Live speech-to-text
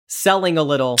Selling a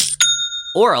little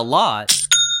or a lot,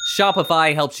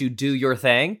 Shopify helps you do your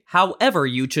thing, however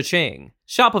you cha-ching.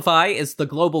 Shopify is the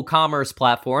global commerce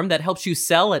platform that helps you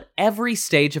sell at every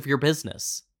stage of your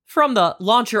business. From the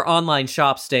launch your online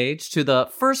shop stage to the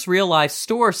first real-life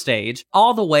store stage,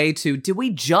 all the way to do we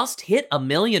just hit 1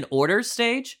 million orders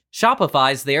stage,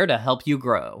 Shopify's there to help you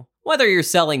grow. Whether you're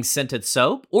selling scented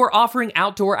soap or offering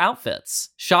outdoor outfits,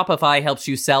 Shopify helps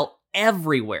you sell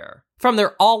everywhere. From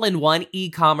their all-in-one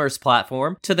e-commerce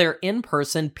platform to their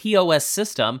in-person POS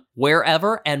system,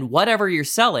 wherever and whatever you're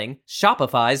selling,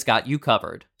 Shopify's got you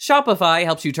covered. Shopify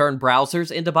helps you turn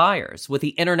browsers into buyers with the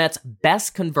internet's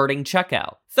best converting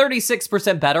checkout,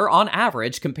 36% better on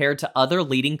average compared to other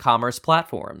leading commerce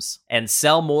platforms. And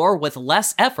sell more with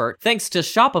less effort thanks to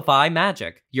Shopify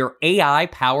Magic, your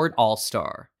AI-powered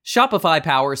all-star. Shopify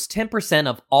powers 10%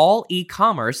 of all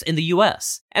e-commerce in the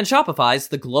US, and Shopify's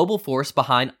the global force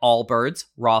behind Allbirds,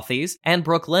 Rothy's, and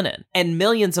Brooklinen, and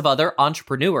millions of other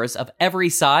entrepreneurs of every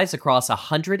size across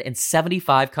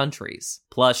 175 countries.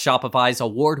 Plus, Shopify's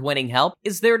award-winning help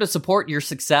is there to support your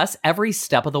success every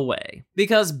step of the way.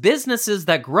 Because businesses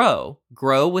that grow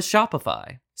with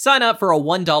Shopify. Sign up for a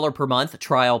 $1 per month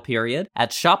trial period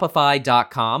at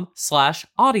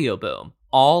shopify.com/audioboom,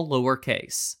 all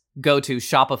lowercase. Go to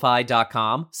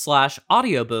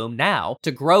shopify.com/audioboom now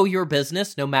to grow your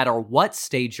business no matter what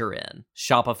stage you're in.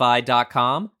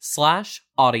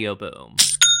 Shopify.com/audioboom.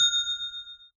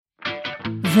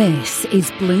 This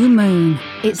is Blue Moon.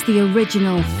 It's the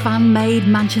original fan-made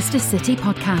Manchester City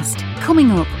podcast.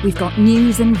 Coming up, we've got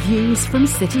news and views from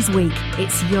City's Week.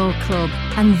 It's your club,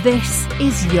 and this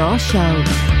is your show.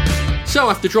 So,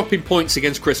 after dropping points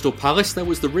against Crystal Palace, there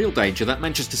was the real danger that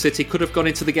Manchester City could have gone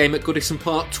into the game at Goodison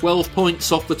Park 12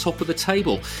 points off the top of the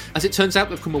table. As it turns out,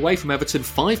 they've come away from Everton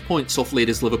 5 points off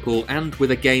leaders Liverpool and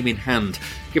with a game in hand.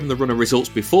 Given the run of results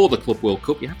before the Club World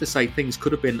Cup, you have to say things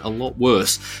could have been a lot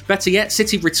worse. Better yet,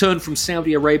 City returned from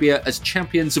Saudi Arabia as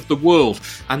champions of the world,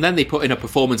 and then they put in a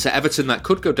performance at Everton that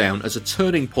could go down as a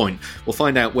turning point. We'll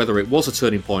find out whether it was a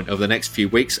turning point over the next few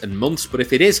weeks and months, but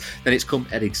if it is, then it's come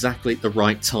at exactly the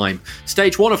right time.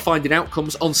 Stage 1 of finding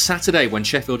outcomes on Saturday when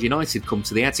Sheffield United come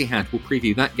to the Etihad. We'll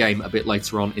preview that game a bit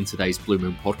later on in today's Blue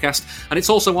Moon podcast. And it's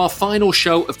also our final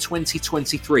show of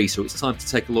 2023, so it's time to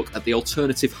take a look at the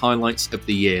alternative highlights of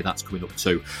the year. That's coming up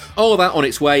too. All of that on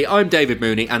its way. I'm David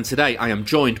Mooney, and today I am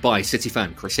joined by City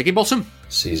fan Chris Higginbottom.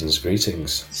 Season's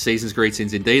greetings. Season's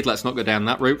greetings indeed. Let's not go down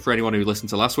that route for anyone who listened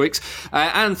to last week's.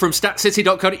 And from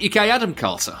statcity.co.uk, Adam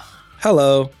Carter.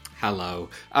 Hello. Hello.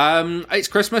 It's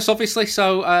Christmas, obviously,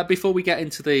 so before we get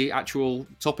into the actual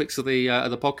topics of the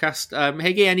podcast,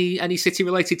 Higgy, any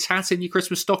City-related tat in your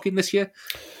Christmas stocking this year?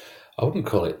 I wouldn't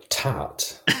call it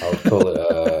tat. I would call it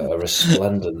a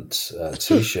resplendent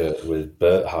T-shirt with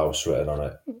Burt House written on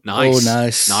it. Nice. Oh,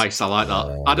 nice. Nice, I like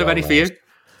that. Adam, any for you?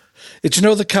 Did you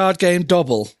know the card game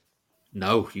Dobble?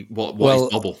 No. What is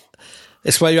Dobble?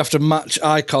 It's where you have to match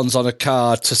icons on a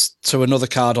card to another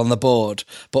card on the board,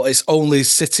 but it's only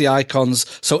City icons.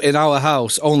 So in our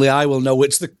house, only I will know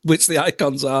which the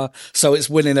icons are. So it's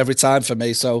winning every time for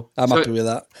me. So I'm happy with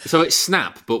that. So it's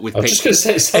Snap, but with I was pictures. just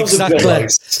going to say, it sounds Exactly. a bit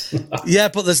like Snap. Yeah,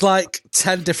 but there's like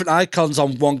 10 different icons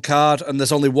on one card, and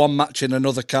there's only one matching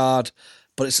another card.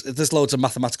 But there's loads of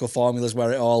mathematical formulas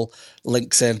where it all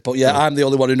links in. But yeah, I'm the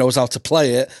only one who knows how to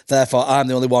play it. Therefore, I'm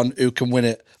the only one who can win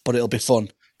it. But it'll be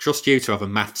fun. Trust you to have a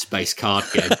maths-based card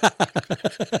game.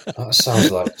 That sounds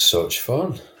like such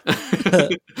fun. Yeah.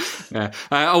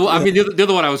 I mean, the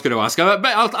other one I was going to ask, but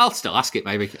I'll still ask it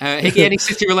maybe. Higgy, any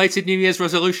City-related New Year's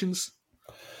resolutions?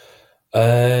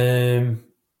 I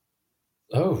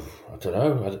don't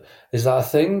know. Is that a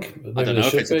thing? I don't know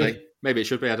if it's a thing. Maybe it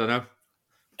should be. I don't know.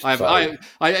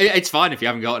 It's fine if you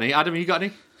haven't got any. Adam, you got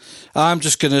any? I'm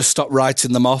just going to stop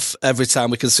writing them off every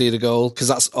time we concede a goal, because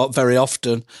that's very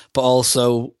often. But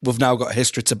also, we've now got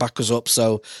history to back us up,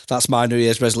 so that's my New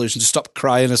Year's resolution, to stop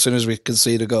crying as soon as we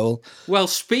concede a goal. Well,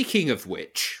 speaking of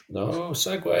which... No,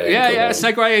 segue. Yeah,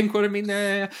 segue in. What I mean,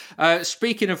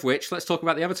 speaking of which, let's talk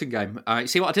about the Everton game. You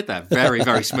see what I did there? Very,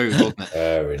 very smooth, wasn't it?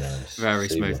 Very nice. Very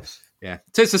Seamless. smooth. Yeah,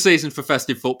 'tis the season for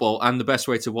festive football, and the best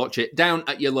way to watch it, down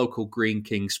at your local Green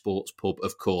King Sports pub,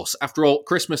 of course. After all,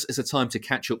 Christmas is a time to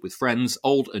catch up with friends,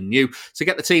 old and new, so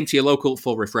get the team to your local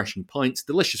for refreshing pints,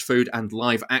 delicious food, and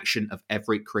live action of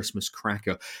every Christmas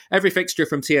cracker. Every fixture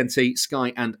from TNT,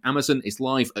 Sky, and Amazon is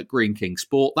live at Green King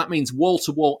Sport. That means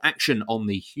wall-to-wall action on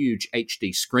the huge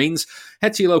HD screens.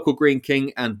 Head to your local Green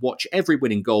King and watch every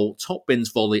winning goal, top bins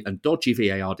volley, and dodgy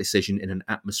VAR decision in an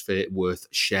atmosphere worth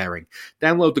sharing.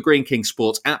 Download the Green King DraftKings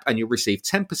Sports app, and you'll receive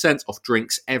 10% off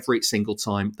drinks every single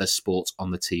time there's sports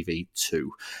on the TV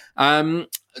too.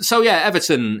 So yeah,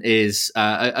 Everton is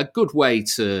a good way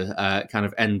to kind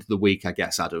of end the week, I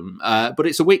guess, Adam. But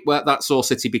it's a week where that saw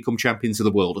City become champions of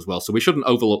the world as well, so we shouldn't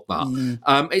overlook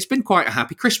that. It's been quite a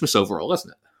happy Christmas overall,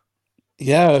 hasn't it?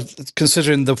 Yeah,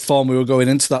 considering the form we were going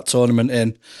into that tournament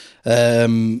in,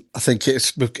 I think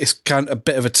it's kind of a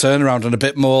bit of a turnaround and a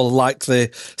bit more like the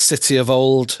City of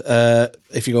old.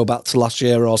 If you go back to last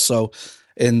year or so,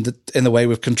 in the way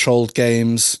we've controlled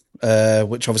games,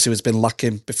 which obviously has been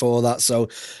lacking before that. So,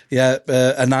 yeah,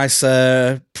 a nice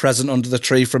present under the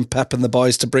tree from Pep and the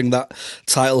boys to bring that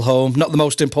title home. Not the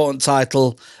most important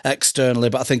title externally,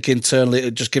 but I think internally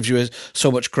it just gives you so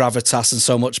much gravitas and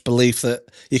so much belief that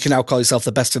you can now call yourself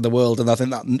the best in the world. And I think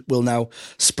that will now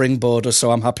springboard us. So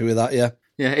I'm happy with that, yeah.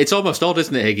 Yeah, it's almost odd,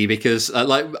 isn't it, Higgy? Because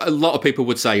like a lot of people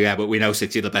would say, yeah, but we know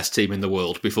City are the best team in the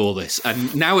world before this.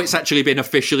 And now it's actually been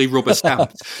officially rubber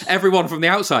stamped. Everyone from the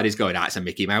outside is going, it's a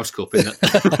Mickey Mouse Cup, isn't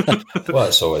it? Well,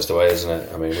 it's always the way, isn't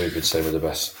it? I mean, we've been saying we're the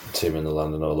best team in the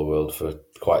land and all the world for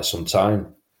quite some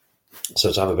time.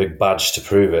 So to have a big badge to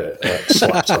prove it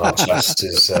slapped on our chest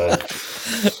is,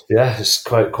 it's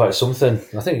quite something.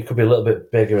 I think it could be a little bit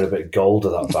bigger and a bit golder,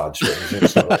 that badge, but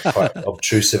it's not quite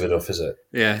obtrusive enough, is it?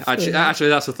 Yeah, actually,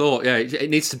 that's a thought. Yeah, it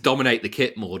needs to dominate the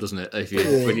kit more, doesn't it?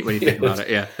 When you think about it,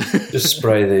 yeah. Just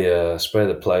spray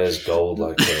the players gold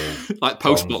like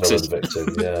post boxes.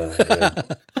 Yeah.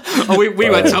 Oh, we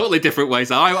went totally different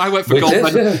ways. I went for gold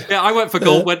medal. Yeah, I went for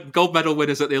gold medal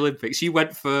winners at the Olympics. You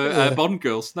went for Bond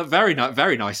girls. Very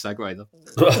nice segue, though.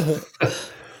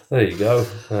 There you go.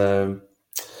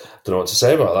 Don't know what to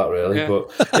say about that, really. Yeah.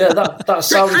 But yeah, that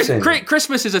Saudi thing.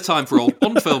 Christmas is a time for old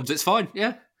Bond films. It's fine.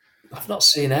 Yeah, I've not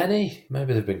seen any.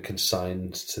 Maybe they've been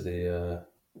consigned to the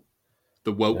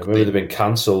woke. Maybe they've been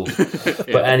cancelled.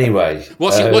 But anyway,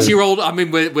 what's your old? I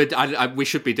mean, we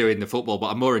should be doing the football, but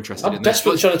I'm more interested in this. I'm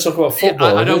desperately trying to talk about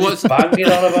football. I know what's banging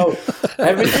on about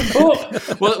everything.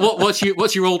 But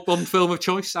what's your old Bond film of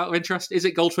choice? Out of interest, is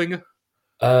it Goldfinger?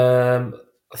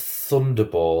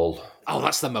 Thunderball. Oh,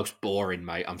 that's the most boring,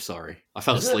 mate. I'm sorry. I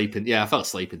fell asleep in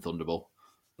Thunderball.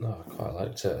 No, I quite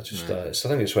liked it. I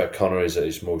think it's where Connor is at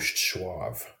his most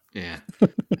suave. Yeah.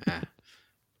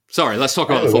 Sorry, let's talk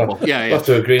about the football. We'll have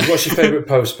to agree. What's your favourite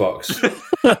post box?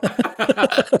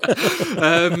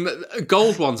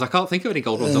 Gold ones. I can't think of any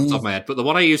gold ones off the top of my head, but the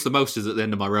one I use the most is at the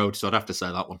end of my road, so I'd have to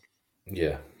say that one.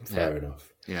 Yeah, fair enough.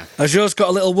 Yeah. Has yours got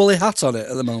a little woolly hat on it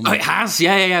at the moment? Oh, it has,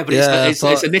 yeah. But it's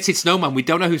a knitted snowman. We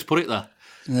don't know who's put it there.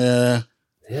 Yeah.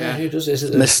 Who does it? Is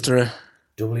it Mystery.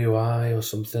 WI or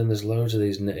something? There's loads of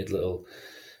these knitted little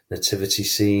nativity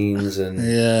scenes, and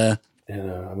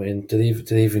I mean, do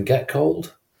they even get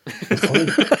cold?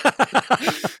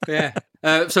 Yeah.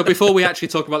 So before we actually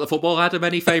talk about the football, Adam,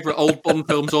 any favourite old Bond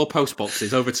films or post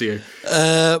boxes? Over to you.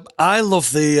 I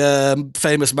love the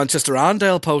famous Manchester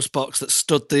Arndale post box that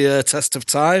stood the test of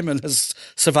time and has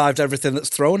survived everything that's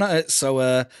thrown at it.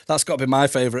 So that's got to be my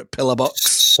favourite pillar box.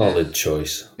 Solid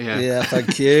choice. Yeah.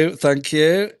 Thank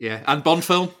you. Yeah, and Bond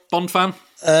film, Bond fan.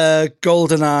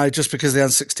 GoldenEye, just because the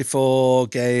N64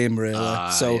 game, really.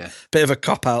 Bit of a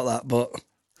cop out that, but.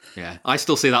 Yeah, I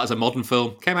still see that as a modern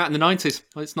film. Came out in the 90s.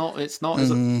 It's not, is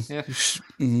it? Yeah.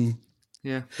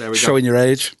 Yeah, there we go. Showing your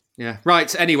age. Yeah.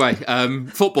 Right, anyway,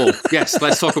 football. Yes,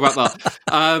 let's talk about that.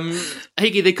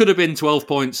 Higgy, they could have been 12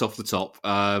 points off the top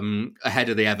ahead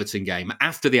of the Everton game.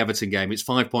 After the Everton game, it's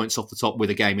 5 points off the top with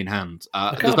a game in hand.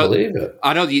 I can't believe it.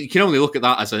 I know, you can only look at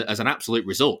that as an absolute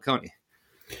result, can't you?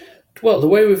 Well, the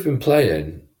way we've been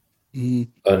playing and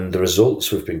the results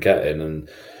we've been getting and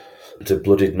the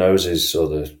bloodied noses,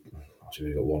 actually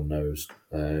we've got one nose.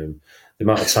 The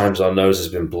amount of times our nose has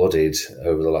been bloodied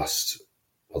over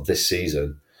this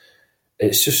season,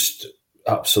 it's just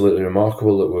absolutely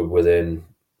remarkable that we're within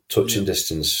touching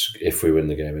distance if we win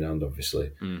the game in hand,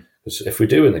 obviously. Because if we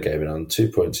do win the game in hand, 2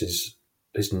 points is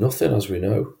nothing, as we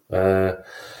know.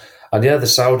 And yeah, the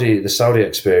Saudi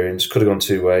experience could have gone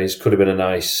two ways. Could have been a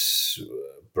nice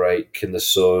break in the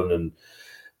sun and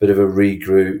a bit of a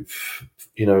regroup,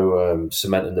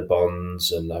 cementing the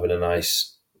bonds and having a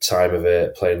nice time of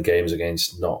it, playing games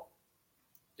against not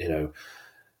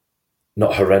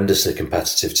horrendously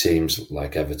competitive teams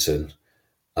like Everton,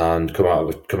 and come out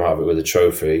of it with a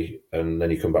trophy, and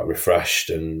then you come back refreshed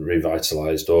and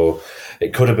revitalised. Or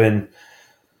it could have been,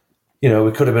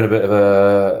 we could have been a bit of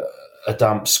a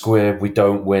damp squib. We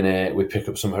don't win it. We pick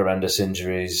up some horrendous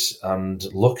injuries, and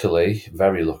luckily,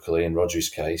 very luckily, in Rodri's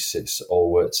case, it's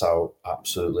all worked out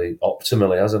absolutely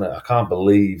optimally, hasn't it? I can't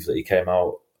believe that he came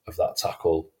out of that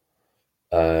tackle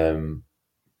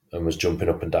and was jumping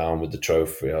up and down with the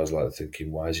trophy, I was like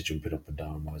thinking, why is he jumping up and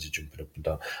down? Why is he jumping up and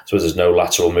down? I suppose there's no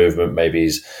lateral movement. Maybe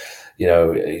he's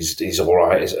all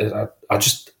right.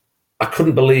 I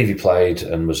couldn't believe he played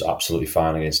and was absolutely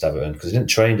fine against Everton because he didn't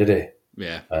train, did he?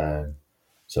 Yeah.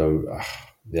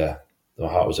 My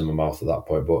heart was in my mouth at that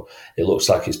point. But it looks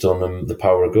like it's done them the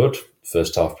power of good.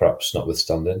 First half, perhaps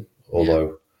notwithstanding,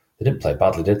 although they didn't play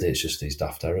badly, did they? It's just these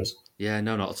daft errors. Yeah,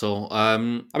 no, not at all. I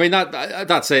mean,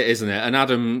 that's it, isn't it? And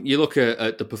Adam, you look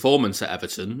at the performance at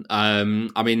Everton. I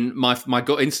mean, my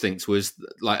gut instinct was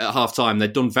like at half time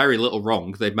they'd done very little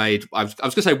wrong. They'd made I was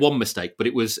going to say one mistake, but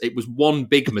it was one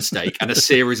big mistake and a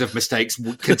series of mistakes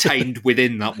contained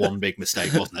within that one big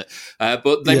mistake, wasn't it?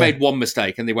 But they made one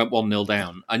mistake and they went 1-0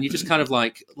 down, and you just kind of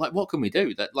like what can we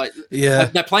do? That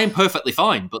they're playing perfectly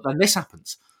fine, but then this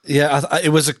happens. Yeah, it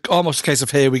was almost a case of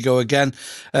here we go again.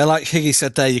 Like Higgy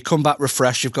said there, you come back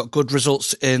refreshed. You've got good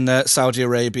results in Saudi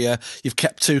Arabia. You've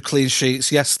kept 2 clean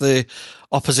sheets. Yes, the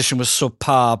opposition was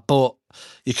subpar, but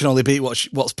you can only beat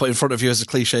what's put in front of you, as the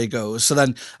cliche goes. So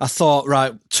then I thought,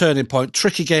 right, turning point,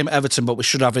 tricky game at Everton, but we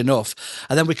should have enough.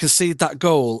 And then we concede that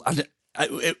goal, and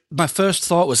my first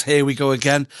thought was, here we go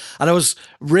again. And I was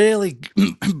really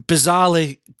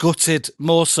bizarrely gutted,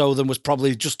 more so than was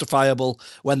probably justifiable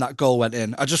when that goal went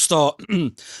in. I just thought,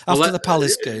 after the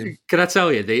Palace game... Can I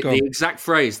tell you, the exact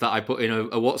phrase that I put in a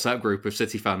WhatsApp group of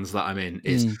City fans that I'm in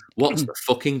is, what's the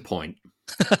fucking point?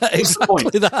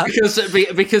 Exactly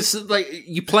that. Because like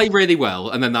you play really well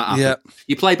and then that happens. Yep.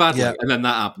 You play badly and then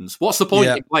that happens. What's the point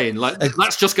in playing? Like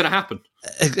that's just going to happen.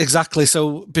 Exactly.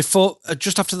 So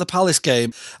just after the Palace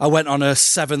game, I went on a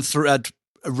 7-thread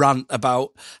rant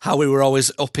about how we were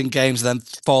always up in games and then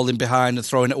falling behind and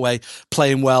throwing it away,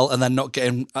 playing well and then not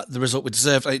getting the result we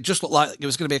deserved. And it just looked like it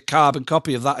was going to be a carbon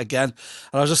copy of that again.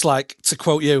 And I was just like, to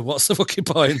quote you, what's the fucking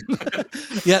point?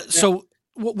 So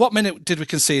what minute did we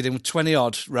concede in? 20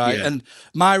 odd, right? Yeah. And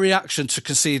my reaction to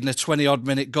conceding a 20 odd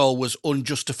minute goal was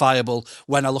unjustifiable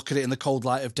when I look at it in the cold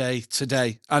light of day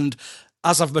today. And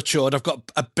as I've matured, I've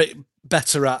got a bit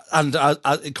better at, and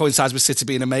it coincides with City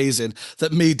being amazing,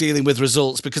 that me dealing with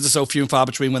results, because they're so few and far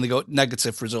between when they go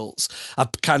negative results,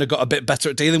 I've kind of got a bit better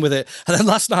at dealing with it. And then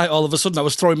last night, all of a sudden, I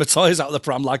was throwing my toys out of the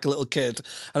pram like a little kid.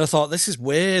 And I thought, this is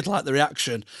weird, like the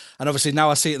reaction. And obviously now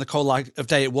I see it in the cold light of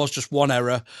day, it was just one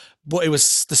error, but it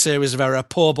was the series of error.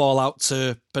 Poor ball out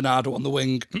to Bernardo on the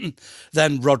wing.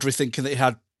 Then Rodri thinking that he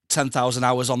had 10,000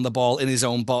 hours on the ball in his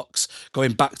own box,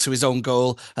 going back to his own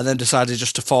goal, and then decided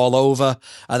just to fall over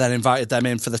and then invited them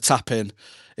in for the tap-in.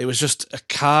 It was just a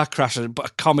car crash, but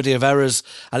a comedy of errors,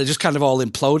 and it just kind of all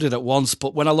imploded at once.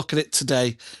 But when I look at it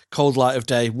today, cold light of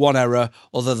day, one error,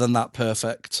 other than that,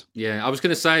 perfect. Yeah, I was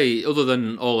going to say, other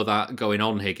than all of that going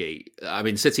on, Higgy, I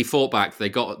mean, City fought back, they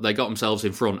got themselves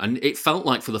in front, and it felt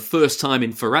like for the first time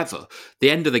in forever, the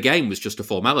end of the game was just a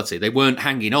formality. They weren't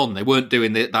hanging on. They weren't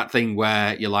doing that thing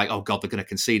where you're like, oh God, they're going to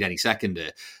concede any second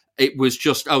here. It was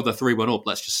just, oh, they're 3-1 up,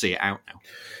 let's just see it out now.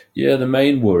 Yeah, the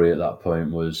main worry at that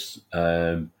point was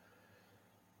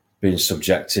being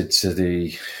subjected to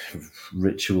the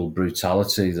ritual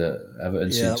brutality that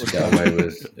Everton seemed to get away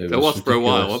with. There was for a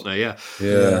while, wasn't there?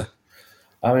 Yeah.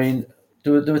 I mean,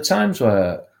 there were times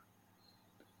where,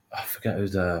 I forget who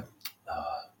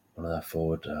one of their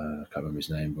forward, I can't remember his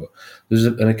name, but there was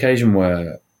an occasion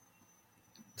where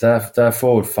their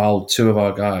forward fouled 2 of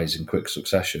our guys in quick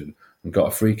succession and got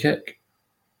a free kick.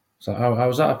 So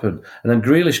how's that happened? And then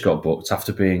Grealish got booked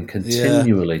after being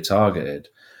continually targeted,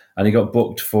 and he got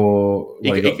booked for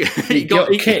he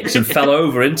got kicked and fell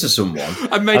over into someone.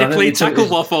 I made a clean tackle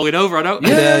while falling over. I don't.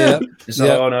 Yeah. It's like,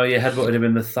 oh no, you headbutted him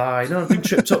in the thigh. No, I've been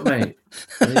tripped up, mate.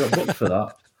 And he got booked for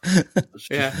that. It's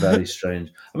just very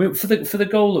strange. I mean, for the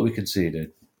goal that we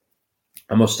conceded,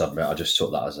 I must admit, I just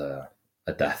took that as a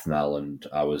death knell, and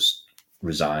I was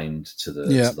resigned to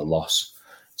the loss,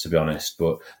 to be honest.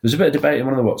 But there's a bit of debate in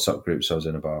one of the WhatsApp groups I was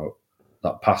in about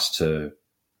that pass to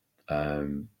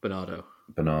Bernardo.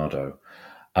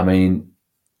 I mean,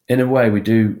 in a way, we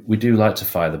do like to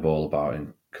fire the ball about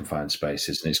in confined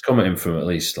spaces, and it's coming in from at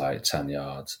least like 10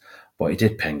 yards. But he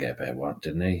did ping it a bit,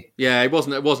 didn't he? Yeah, it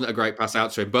wasn't a great pass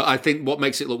out to him. But I think what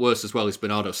makes it look worse as well is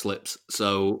Bernardo slips.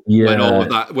 So when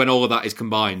all of that is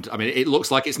combined, I mean, it looks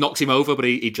like it's knocked him over, but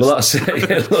he just. Well, that's it.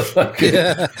 It looks like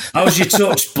how's your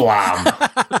touch, blam?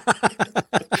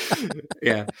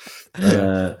 Yeah.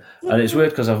 And it's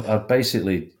weird because I've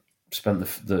basically spent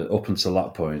the up until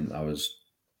that point, I was,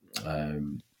 I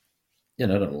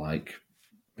don't like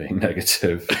being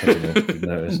negative. I don't know if you've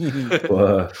noticed.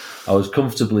 But I was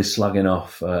comfortably slagging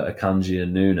off Akanji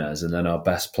and Nunes, and then our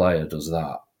best player does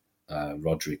that.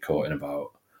 Rodri caught in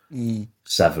about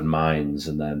 7 mines,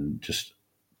 and then just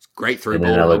Great through in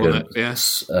ball, an elegant wasn't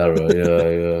it? error.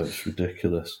 Yeah, it's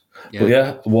ridiculous. Yeah. But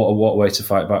yeah, what way to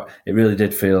fight back? It really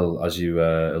did feel, as you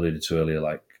alluded to earlier,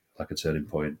 like a turning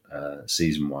point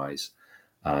season wise,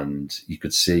 and you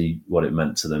could see what it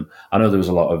meant to them. I know there was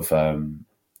a lot of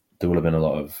there will have been a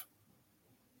lot of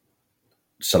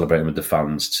celebrating with the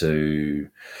fans to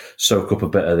soak up a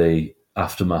bit of the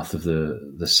aftermath of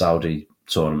the Saudi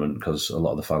tournament, because a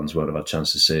lot of the fans won't have had a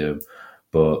chance to see them.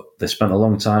 But they spent a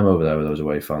long time over there with those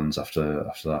away fans after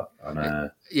that,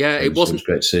 and it was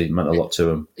great to see. It meant a lot to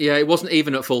them. Yeah, it wasn't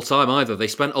even at full time either. They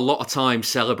spent a lot of time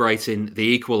celebrating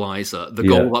the equaliser, the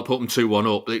goal that put them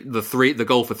 2-1 up, the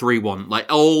goal for 3-1.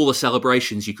 Like all the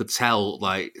celebrations, you could tell.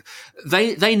 Like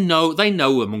they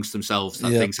know amongst themselves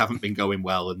that things haven't been going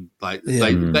well, and like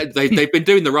they've been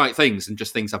doing the right things, and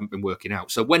just things haven't been working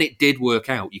out. So when it did work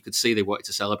out, you could see they wanted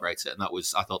to celebrate it, and I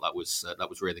thought that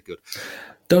was really good.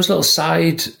 Those little side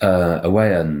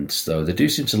away ends, though, they do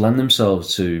seem to lend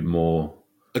themselves to more.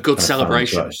 A good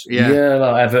celebration. Yeah,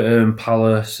 like Everton,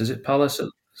 Palace. Is it Palace?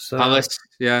 Palace,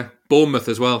 yeah. Bournemouth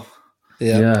as well.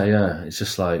 Yeah. It's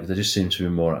just like they just seem to be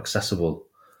more accessible.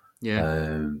 Yeah.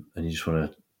 And you just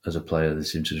want to, as a player, they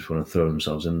seem to just want to throw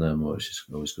themselves in there more, which is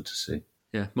always good to see.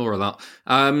 Yeah, more of that.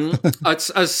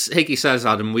 As Higgy says,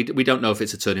 Adam, we don't know if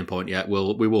it's a turning point yet.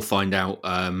 We will find out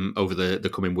over the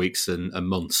coming weeks and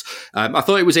months. I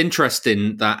thought it was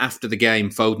interesting that after the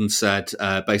game, Foden said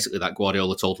basically that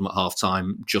Guardiola told him at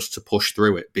half-time just to push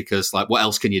through it, because like what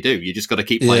else can you do? You just got to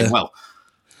keep playing well.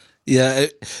 Yeah,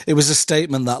 it was a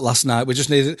statement that last night. We just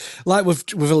needed, like we've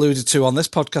alluded to on this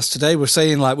podcast today, we're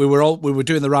saying like we were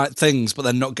doing the right things, but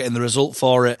then not getting the result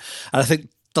for it. And I think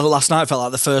the last night felt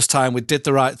like the first time we did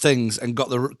the right things and got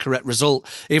the correct result.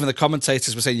 Even the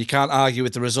commentators were saying you can't argue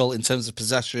with the result in terms of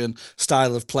possession,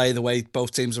 style of play, the way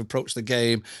both teams have approached the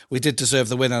game. We did deserve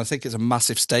the win, and I think it's a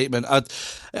massive statement.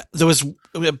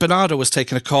 Bernardo was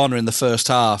taking a corner in the first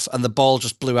half, and the ball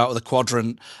just blew out of the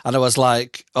quadrant, and I was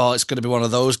like, oh, it's going to be one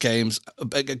of those games.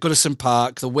 At Goodison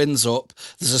Park, the wind's up,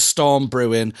 there's a storm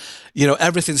brewing,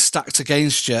 everything's stacked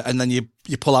against you, and then you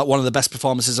pull out one of the best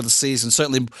performances of the season,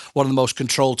 certainly one of the most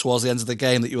controlled towards the end of the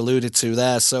game that you alluded to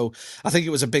there. So I think it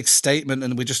was a big statement,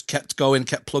 and we just kept going,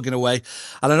 kept plugging away.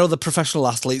 And I know the professional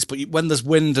athletes, but when there's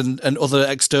wind and other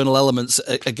external elements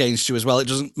against you as well, it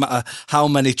doesn't matter how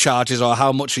many charges or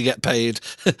how much you get paid.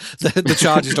 the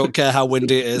charges don't care how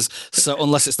windy it is, so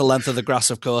unless it's the length of the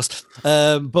grass, of course.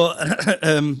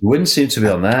 Wind seemed to be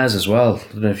on theirs as well.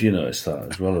 I don't know if you noticed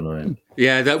that as well, annoying.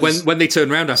 Yeah, that when they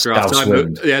turned around after half time,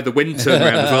 the wind turned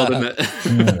around as well, didn't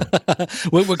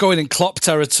it? We're going in Klopp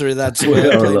territory there to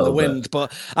blame the wind,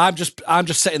 but I'm just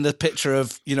setting the picture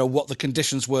of what the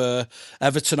conditions were.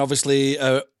 Everton, obviously,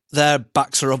 their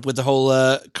backs are up with the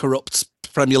whole corrupt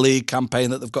Premier League campaign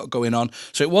that they've got going on.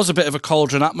 So it was a bit of a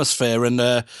cauldron atmosphere,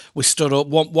 and we stood up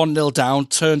 1-0 down,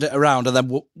 turned it around, and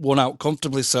then won out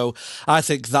comfortably. So I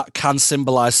think that can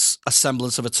symbolise a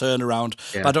semblance of a turnaround.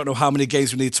 Yeah. I don't know how many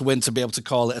games we need to win to be able to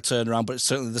call it a turnaround, but it's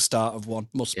certainly the start of one.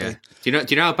 Must be. Do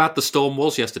you know how bad the storm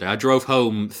was yesterday? I drove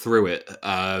home through it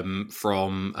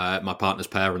from my partner's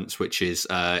parents, which is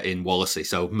in Wallasey,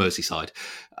 so Merseyside.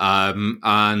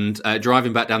 And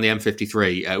driving back down the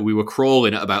M53, we were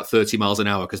crawling at about 30 miles an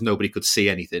hour because nobody could see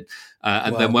anything.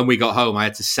 And then when we got home, I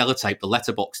had to sellotape the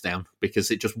letterbox down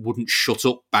because it just wouldn't shut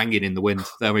up banging in the wind.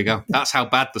 There we go. That's how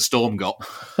bad the storm got.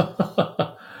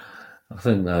 I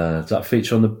think does that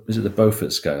feature on the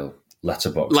Beaufort scale?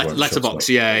 Letterbox. Letterbox,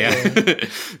 yeah.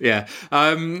 Yeah.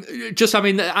 Adam,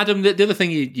 the other thing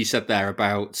you said there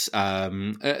about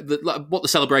what the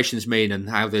celebrations mean and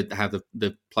how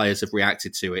the players have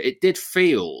reacted to it, it did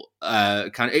feel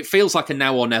it feels like a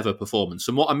now or never performance.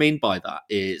 And what I mean by that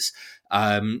is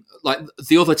like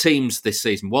the other teams this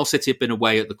season, while City have been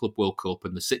away at the Club World Cup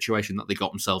and the situation that they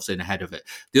got themselves in ahead of it,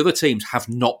 the other teams have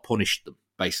not punished them.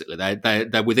 Basically,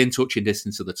 they're within touching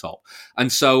distance of the top,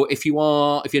 and so if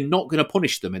you're not going to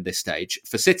punish them in this stage,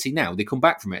 for City now they come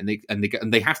back from it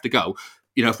and they have to go.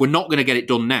 If we're not going to get it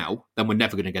done now, then we're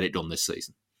never going to get it done this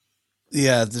season.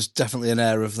 Yeah, there's definitely an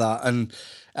air of that, and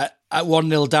at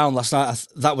 1-0 down last night,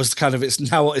 that was kind of it's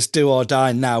do or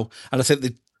die now, and I think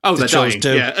they chose dying.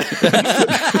 to. Yeah.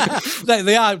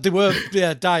 they were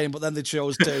dying, but then they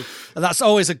chose to, and that's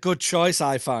always a good choice,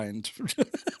 I find.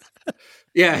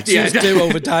 Do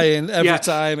over dying every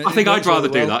time. I think I'd rather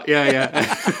do that. Yeah.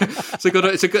 It's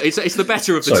the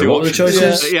better of the two options. What were the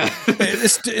choices? Yeah.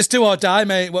 It's do or die,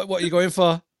 mate. What are you going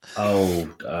for? Oh,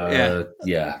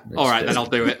 yeah. All right, then I'll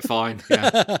do it. Fine.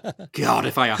 Yeah. God,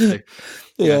 if I have to.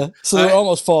 Yeah. So they're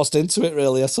almost forced into it,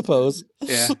 really, I suppose.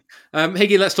 Yeah.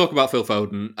 Higgy, let's talk about Phil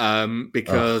Foden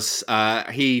because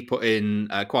he put in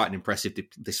quite an impressive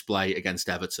display against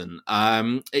Everton.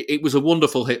 It was a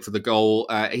wonderful hit for the goal.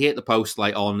 He hit the post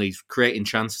late on. He's creating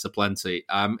chances aplenty.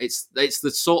 It's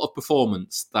the sort of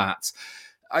performance that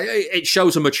it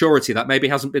shows a maturity that maybe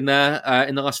hasn't been there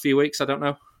in the last few weeks. I don't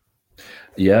know.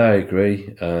 Yeah, I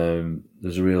agree.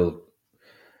 There's a real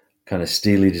kind of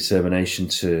steely determination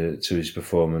to his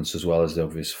performance, as well as the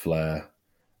obvious flair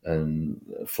and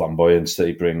flamboyance that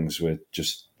he brings with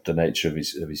just the nature of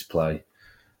his play.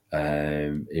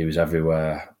 He was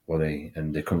everywhere, wasn't he?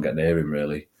 And they couldn't get near him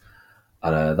really.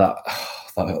 And that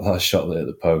shot at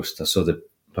the post, I saw the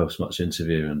post-match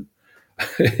interview, and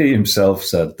he himself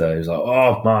said that he was like,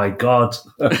 "Oh my God,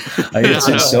 I hit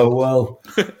it so well."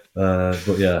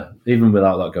 But yeah, even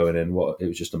without that going in, it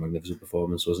was just a magnificent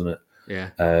performance, wasn't it?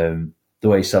 Yeah. The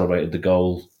way he celebrated the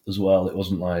goal as well, it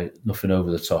wasn't like nothing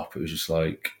over the top. It was just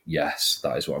like, yes,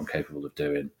 that is what I'm capable of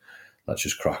doing. Let's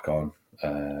just crack on.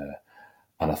 And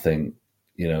I think,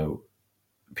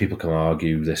 people can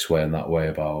argue this way and that way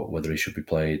about whether he should be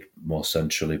played more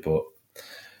centrally, but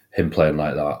him playing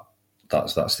like that,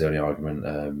 that's the only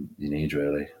argument you need,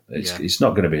 really. It's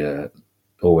not going to be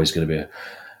always going to be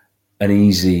an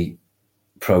easy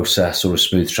process or a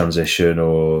smooth transition,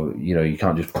 or you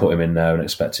can't just put him in there and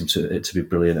expect him to be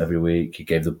brilliant every week. He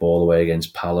gave the ball away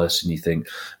against Palace, and you think,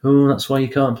 oh, that's why you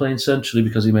can't play him centrally,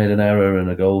 because he made an error and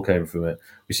a goal came from it.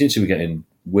 We seem to be getting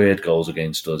weird goals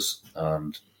against us,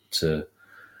 and to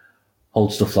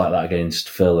hold stuff like that against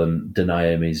Phil and deny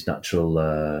him his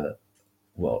natural,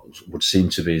 what would seem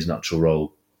to be his natural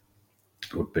role,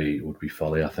 would be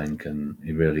folly, I think. And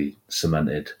he really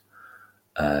cemented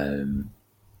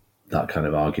that kind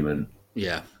of argument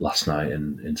last night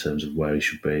in terms of where he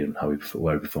should be and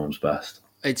where he performs best.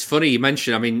 It's funny you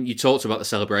mentioned, you talked about the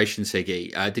celebrations,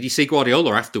 Higgy. Did you see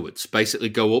Guardiola afterwards basically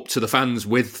go up to the fans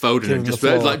with Foden and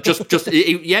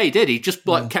he did. He just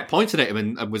kept pointing at him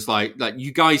and was like,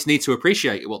 you guys need to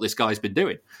appreciate what this guy's been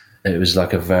doing. It was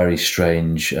like a very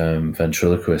strange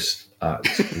ventriloquist act.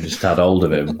 He just had hold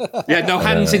of him. Yeah, no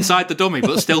hands inside the dummy,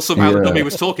 but still somehow the dummy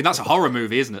was talking. That's a horror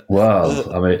movie, isn't it? Well,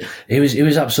 he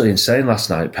was absolutely insane last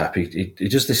night, Pep. He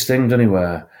does this thing, doesn't he,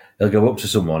 where he'll go up to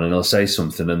someone and he'll say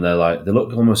something, and they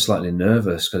look almost slightly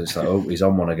nervous because it's like, oh, he's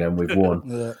on one again, we've won.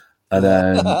 Yeah. And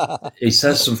then he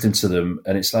says something to them,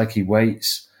 and it's like he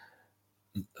waits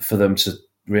for them to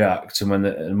react, and when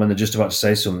they're just about to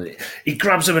say something, he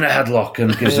grabs them in a headlock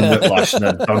and gives them whiplash and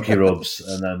then donkey rubs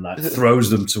and then throws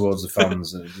them towards the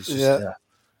fans, and it's just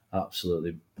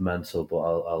absolutely mental. But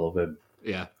I love him.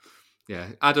 Yeah.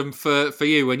 Adam, for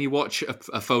you, when you watch a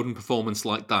Foden performance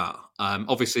like that,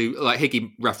 obviously, like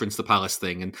Higgy referenced the Palace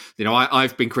thing, and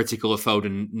I've been critical of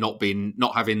Foden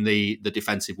not having the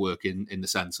defensive work in the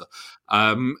centre.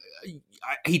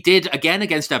 He did again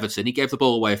against Everton. He gave the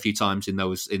ball away a few times in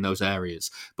those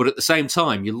areas, but at the same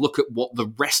time, you look at what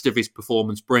the rest of his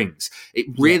performance brings. It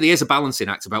really is a balancing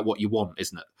act about what you want,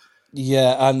 isn't it?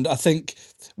 Yeah, and I think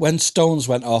when Stones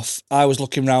went off, I was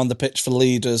looking around the pitch for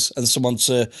leaders and someone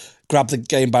to grab the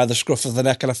game by the scruff of the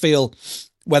neck. And I feel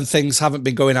when things haven't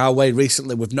been going our way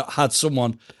recently, we've not had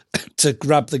someone to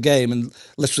grab the game and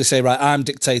literally say, right, I'm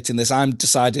dictating this, I'm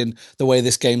deciding the way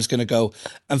this game's going to go.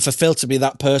 And for Phil to be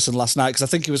that person last night, because I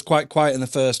think he was quite quiet in the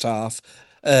first half,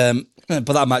 but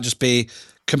that might just be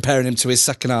comparing him to his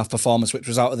second half performance, which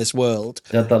was out of this world.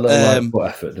 He had that little foot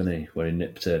effort, didn't he, where he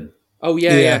nipped in. Oh,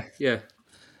 yeah.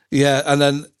 Yeah, and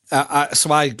then I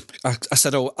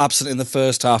said, absent in the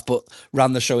first half, but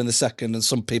ran the show in the second, and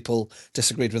some people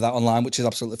disagreed with that online, which is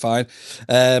absolutely fine.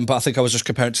 But I think I was just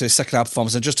comparing it to his second half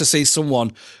performance, and just to see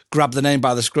someone grab the game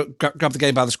by the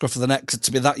scruff of the neck,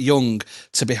 to be that young,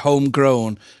 to be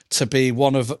homegrown, to be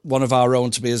one of our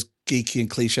own, to be as geeky and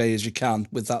cliche as you can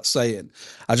with that saying.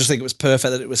 I just think it was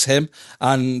perfect that it was him,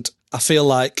 and I feel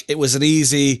like it was an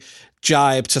easy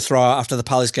jibe to throw out after the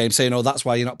Palace game, saying, "Oh, that's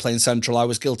why you're not playing central." I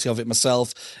was guilty of it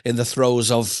myself in the throes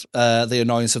of the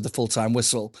annoyance of the full-time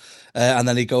whistle, and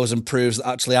then he goes and proves that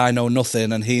actually I know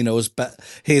nothing, and he knows best.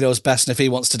 And if he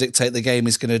wants to dictate the game,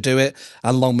 he's going to do it.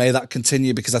 And long may that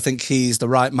continue, because I think he's the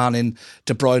right man in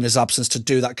De Bruyne's absence to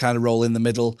do that kind of role in the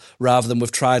middle, rather than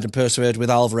we've tried and persevered with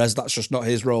Alvarez. That's just not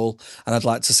his role, and I'd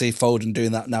like to see Foden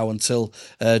doing that now until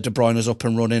De Bruyne's up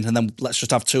and running, and then let's just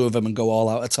have two of them and go all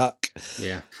out attack.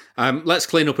 Yeah. Let's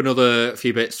clean up another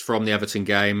few bits from the Everton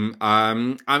game.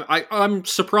 I'm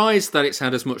surprised that it's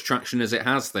had as much traction as it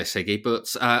has this, Higgy,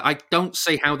 but I don't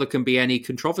see how there can be any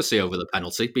controversy over the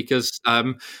penalty, because,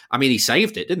 he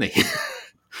saved it, didn't he?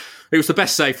 It was the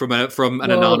best save from an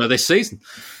Onana this season.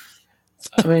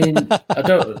 I mean, I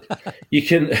don't. You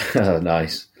can. Oh,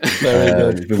 nice. Very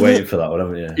good. You've been waiting for that one,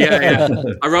 haven't you? Yeah.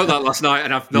 I wrote that last night,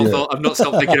 and I've not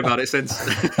stopped thinking about it since.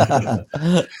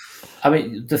 I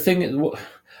mean, the thing,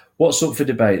 what's up for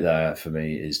debate there for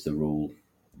me is the rule,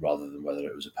 rather than whether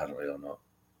it was a penalty or not.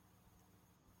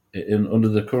 Under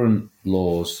the current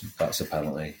laws, that's a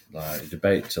penalty. Like,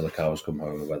 debate till the cows come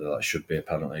home whether that should be a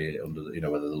penalty.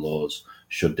 Whether the laws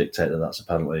should dictate that that's a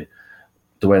penalty.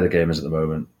 The way the game is at the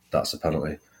moment, that's a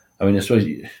penalty. I mean, I suppose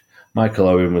Michael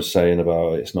Owen was saying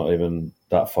about it's not even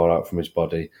that far out from his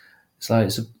body. It's like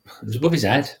it's above his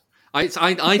head. I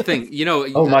think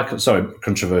Sorry,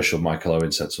 controversial. Michael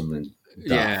Owen said something.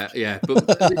 Daft. Yeah, but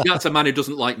that's a man who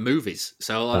doesn't like movies.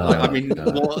 So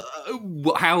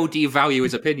how do you value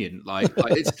his opinion?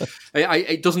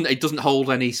 It doesn't hold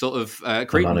any sort of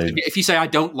credence. If you say I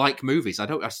don't like movies, I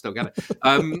still get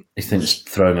it. He thinks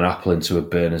throwing an apple into a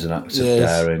bin is an act of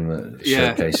daring that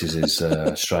showcases his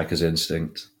striker's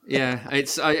instinct. Yeah,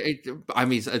 it's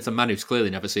a man who's clearly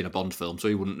never seen a Bond film, so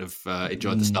he wouldn't have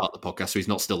enjoyed the start of the podcast. So he's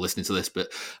not still listening to this.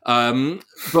 But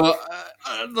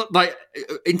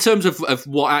in terms of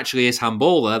what actually is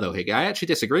handball, there though, Higgy, I actually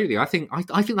disagree with you. I think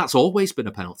that's always been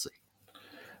a penalty.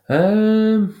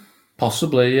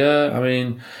 Possibly, yeah. I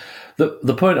mean,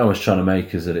 the point I was trying to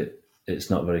make is that it's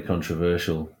not very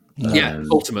controversial.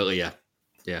 Ultimately, yeah.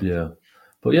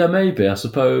 But yeah, maybe I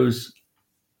suppose.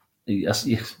 You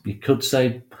could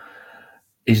say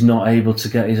he's not able to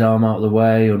get his arm out of the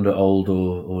way under old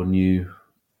or new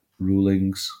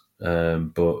rulings.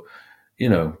 But,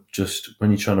 just when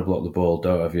you're trying to block the ball,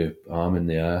 don't have your arm in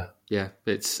the air. Yeah,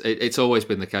 it's always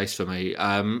been the case for me.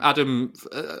 Adam,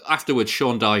 afterwards,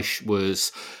 Sean Dyche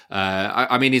was...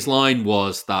 his line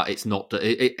was that it's not...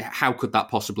 how could that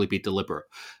possibly be deliberate?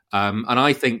 And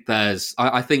I think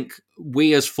I think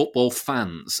we as football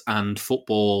fans and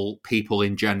football people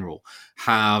in general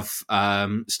have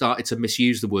started to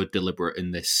misuse the word deliberate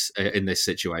in this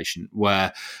situation,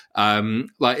 where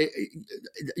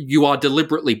you are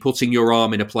deliberately putting your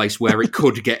arm in a place where it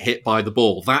could get hit by the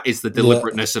ball. That is the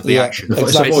deliberateness of the action.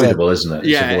 It's avoidable, isn't it?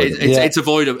 It's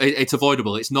avoidable. It's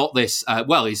avoidable. It's not this.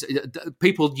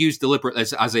 People use deliberate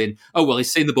as in,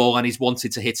 he's seen the ball and he's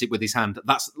wanted to hit it with his hand.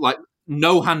 That's like.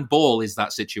 No handball is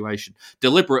that situation.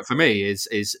 Deliberate for me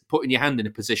is putting your hand in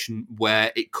a position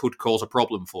where it could cause a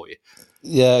problem for you.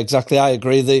 Yeah, exactly. I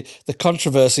agree. The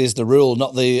controversy is the rule,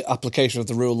 not the application of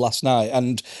the rule last night.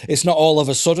 And it's not all of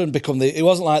a sudden it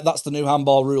wasn't like that's the new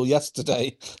handball rule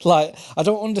yesterday. Like, I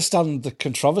don't understand the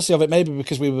controversy of it, maybe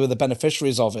because we were the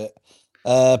beneficiaries of it.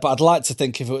 But I'd like to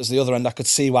think if it was the other end, I could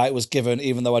see why it was given,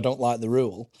 even though I don't like the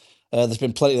rule. There's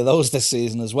been plenty of those this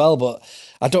season as well, but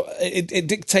it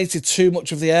dictated too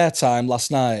much of the airtime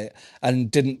last night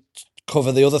and didn't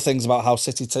cover the other things about how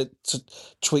City to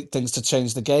tweak things to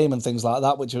change the game and things like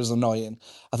that, which was annoying.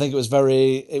 I think it was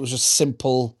just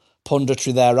simple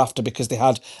punditry thereafter because they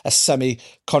had a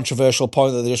semi-controversial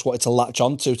point that they just wanted to latch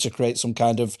onto to create some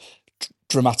kind of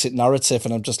dramatic narrative,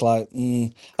 and I'm just like,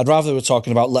 I'd rather they were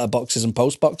talking about letterboxes and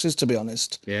postboxes, to be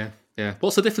honest. Yeah.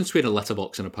 What's the difference between a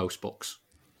letterbox and a postbox?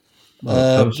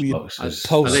 Well, are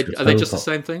they just the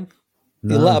same thing?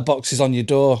 The letterbox is on your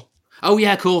door. Oh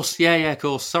yeah, of course. Yeah, of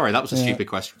course. Sorry, that was a stupid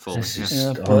question for me.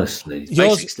 Honestly,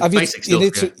 yours.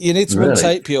 You need to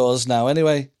untape yours now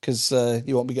anyway, because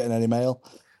you won't be getting any mail.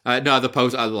 No, I let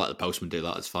the postman do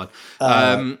that. It's fine.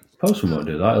 Postman won't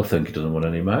do that. He'll think he doesn't want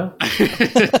any mail.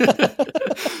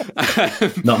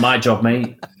 Not my job,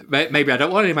 mate. Maybe I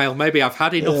don't want any mail. Maybe I've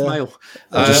had enough mail.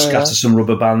 I'll just scatter some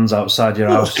rubber bands outside your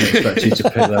house and expect you to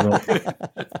pick them up.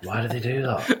 Why do they do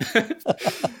that?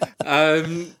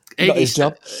 Not his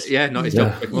job. Yeah, not his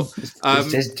job.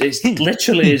 It's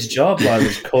literally his job,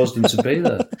 that's caused him to be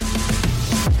there.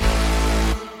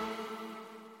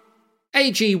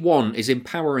 AG1 is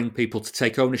empowering people to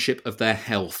take ownership of their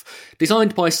health.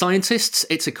 Designed by scientists,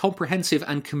 it's a comprehensive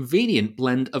and convenient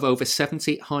blend of over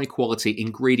 70 high-quality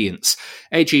ingredients.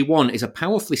 AG1 is a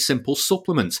powerfully simple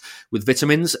supplement with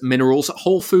vitamins, minerals,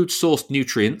 whole food-sourced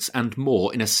nutrients, and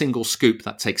more in a single scoop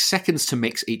that takes seconds to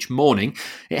mix each morning.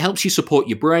 It helps you support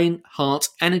your brain, heart,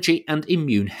 energy, and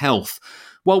immune health.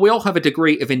 While we all have a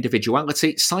degree of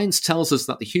individuality, science tells us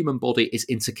that the human body is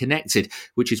interconnected,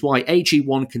 which is why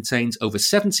AG1 contains over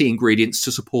 70 ingredients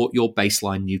to support your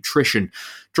baseline nutrition.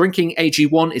 Drinking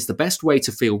AG1 is the best way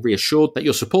to feel reassured that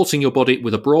you're supporting your body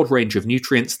with a broad range of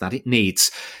nutrients that it needs.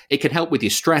 It can help with your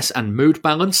stress and mood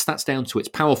balance. That's down to its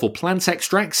powerful plant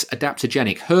extracts,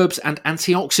 adaptogenic herbs, and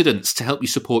antioxidants to help you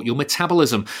support your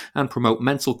metabolism and promote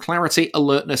mental clarity,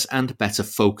 alertness, and better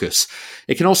focus.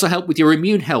 It can also help with your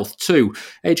immune health too.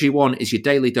 AG1 is your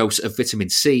daily dose of vitamin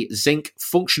C, zinc,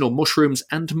 functional mushrooms,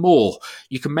 and more.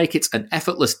 You can make it an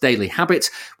effortless daily habit.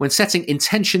 When setting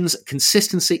intentions,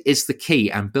 consistency is the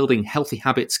key, and building healthy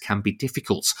habits can be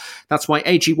difficult. That's why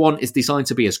AG1 is designed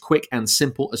to be as quick and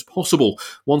simple as possible.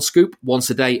 One scoop, once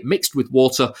a day, mixed with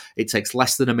water. It takes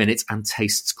less than a minute and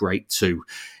tastes great too.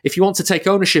 If you want to take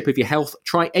ownership of your health,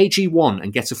 try AG1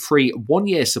 and get a free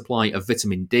 1-year supply of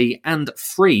vitamin D and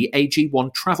free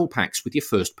AG1 travel packs with your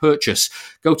first purchase.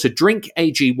 Go to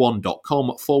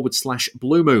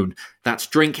drinkag1.com/Blue Moon. That's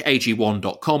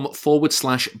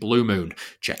drinkag1.com/Blue Moon.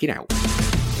 Check it out.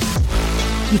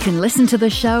 You can listen to the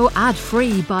show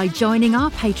ad-free by joining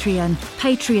our Patreon,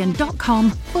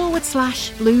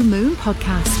 patreon.com/Blue Moon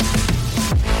Podcast.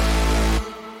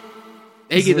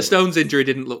 Iggy the Stone's injury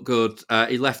didn't look good.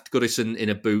 He left Goodison in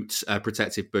a boot,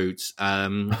 protective boot.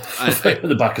 In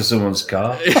the back of someone's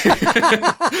car.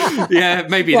 Yeah,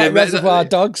 maybe Like he did. Reservoir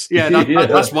Dogs. Yeah,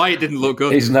 that's why it didn't look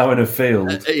good. He's now in a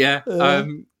field.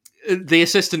 The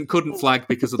assistant couldn't flag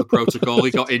because of the protocol.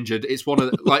 He got injured. It's one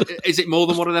of is it more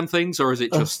than one of them things, or is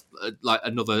it just like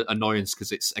another annoyance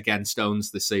because it's again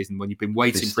Stones this season when you've been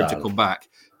waiting for him to come back?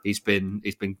 He's been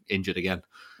injured again.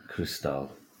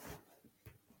 Crystal.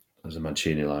 There's a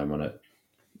Mancini line on it.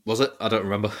 Was it? I don't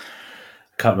remember.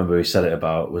 Can't remember who he said it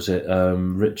about. Was it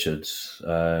Richards?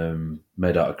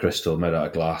 Made out of crystal, made out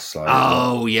of glass.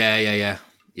 Yeah.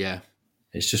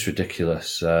 It's just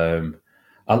ridiculous. I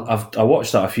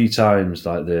watched that a few times,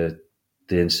 like the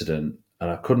incident,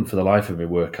 and I couldn't for the life of me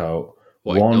work out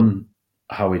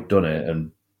how he'd done it,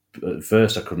 and at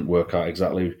first I couldn't work out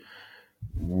exactly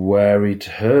where he'd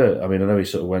hurt. I mean, I know he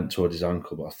sort of went toward his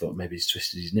ankle, but I thought maybe he's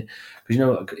twisted his knee.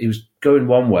 Because, he was going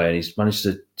one way and he's managed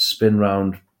to spin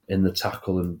round in the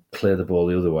tackle and clear the ball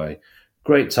the other way.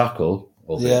 Great tackle.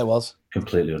 Yeah, it was.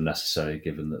 Completely unnecessary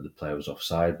given that the player was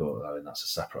offside, but I mean, that's a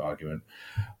separate argument.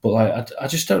 But, I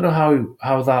just don't know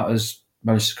how that has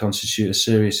managed to constitute a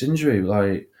serious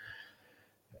injury.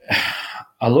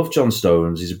 I love John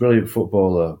Stones. He's a brilliant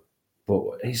footballer, but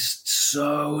he's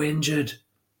so injured.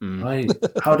 Right?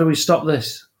 How do we stop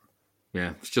this?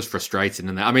 Yeah, it's just frustrating,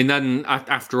 isn't it? I mean, then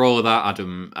after all of that,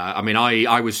 Adam,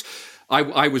 I was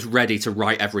ready to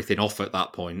write everything off at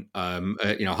that point.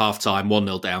 Half time,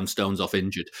 1-0 down, Stones off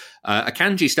injured.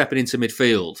 Akanji stepping into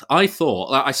midfield. I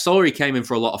saw he came in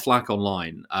for a lot of flack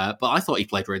online, but I thought he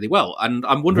played really well. And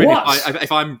I'm wondering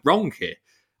if I'm wrong here.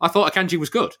 I thought Akanji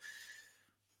was good.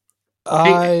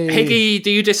 Higgy, do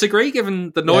you disagree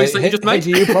given the noise that you just made?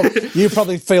 You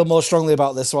probably feel more strongly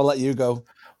about this, so I'll let you go.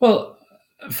 Well,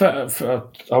 I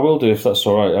will do if that's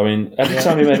all right. I mean, every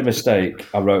time he made a mistake,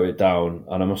 I wrote it down,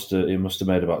 and he must have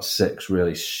made about 6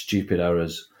 really stupid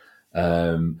errors.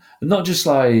 Not just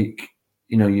you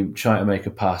try to make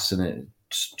a pass and it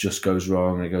just goes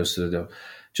wrong and it goes to the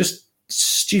just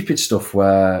stupid stuff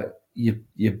where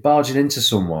you're barging into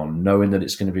someone knowing that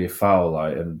it's going to be a foul,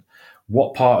 and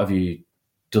what part of you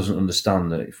doesn't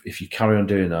understand that if you carry on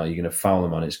doing that, you're going to foul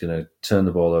them and it's going to turn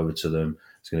the ball over to them.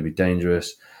 It's going to be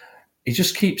dangerous. It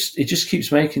just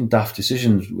keeps making daft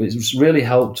decisions. It's really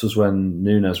helped us when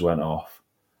Nunes went off.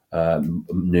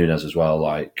 Nunes as well.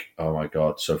 Oh my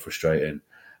God, so frustrating.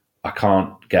 I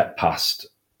can't get past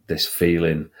this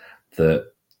feeling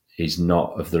that he's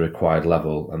not of the required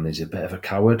level and he's a bit of a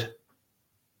coward.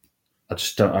 I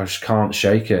just can't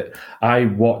shake it. I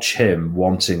watch him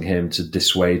wanting him to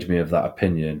dissuade me of that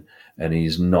opinion, and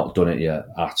he's not done it yet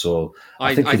at all.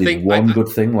 I think he did one good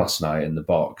thing last night in the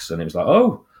box, and it was like,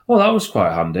 oh, that was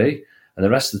quite handy. And the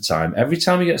rest of the time, every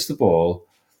time he gets the ball,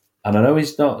 and I know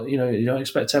he's not, you don't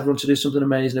expect everyone to do something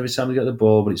amazing every time they get the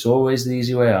ball, but it's always the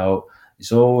easy way out.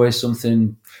 It's always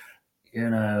something,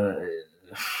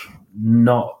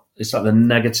 not. It's like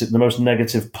the most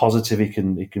negative, positive he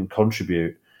can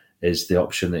contribute is the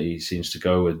option that he seems to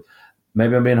go with.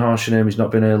 Maybe I'm being harsh on him. He's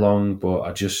not been here long, but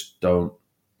I just don't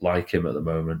like him at the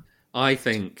moment. I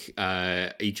think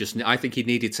he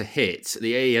needed to hit.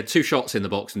 He had 2 shots in the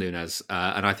box, Nunes,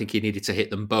 and I think he needed to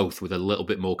hit them both with a little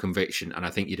bit more conviction. And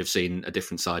I think you'd have seen a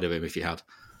different side of him if you had.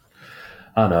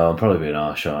 I know. I'm probably being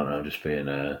harsh, aren't I? I'm just being.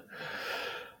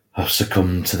 I've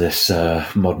succumbed to this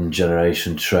modern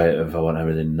generation trait of I want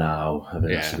everything now.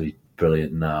 Everything has to be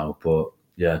brilliant now, but.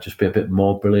 Yeah, just be a bit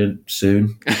more brilliant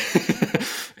soon.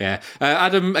 Yeah,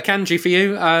 Adam, Akanji for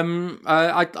you.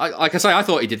 Like I say, I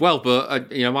thought he did well, but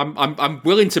I'm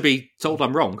willing to be told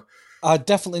I'm wrong. I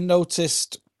definitely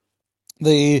noticed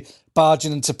the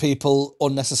barging into people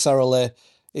unnecessarily.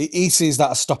 He sees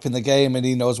that as stopping the game, and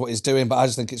he knows what he's doing. But I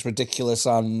just think it's ridiculous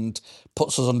and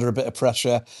puts us under a bit of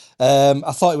pressure.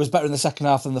 I thought it was better in the second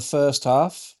half than the first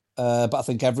half, but I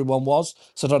think everyone was.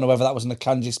 So I don't know whether that was an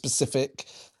Akanji specific.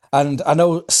 And I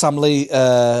know Sam Lee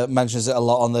mentions it a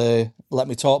lot on the Let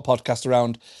Me Talk podcast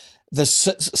around the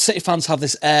City fans have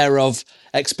this air of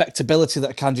expectability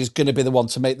that Akanji's going to be the one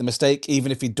to make the mistake,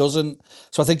 even if he doesn't.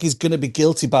 So I think he's going to be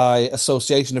guilty by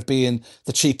association of being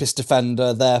the cheapest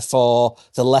defender, therefore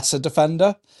the lesser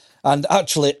defender. And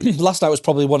actually, last night was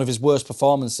probably one of his worst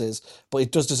performances, but he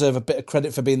does deserve a bit of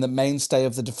credit for being the mainstay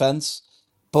of the defence.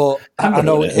 But I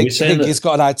know Higgy's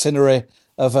got an itinerary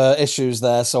of issues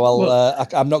there, so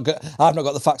I've not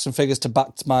got the facts and figures to back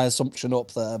my assumption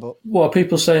up there. But what are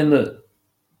people saying that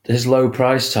his low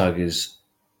price tag is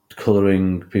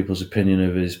colouring people's opinion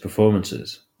of his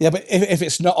performances? Yeah, but if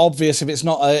it's not obvious, if it's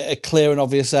not a clear and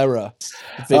obvious error,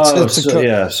 sort of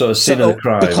sin of the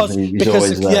crime. Because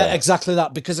always there. Yeah, exactly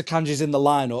that. Because Akanji's in the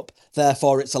lineup,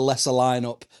 therefore it's a lesser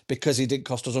lineup because he didn't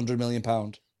cost us £100 million.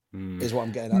 Is what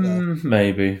I'm getting at there.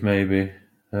 Maybe.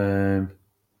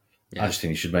 I just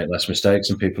think he should make less mistakes,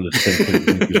 and people would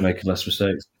think he's making less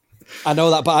mistakes. I know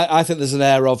that, but I think there's an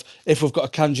air of if we've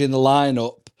got Akanji in the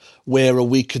lineup, we're a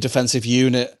weaker defensive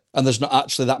unit, and there's not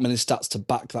actually that many stats to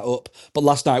back that up. But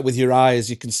last night, with your eyes,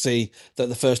 you can see that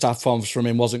the first half performance from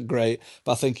him wasn't great.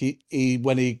 But I think he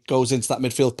when he goes into that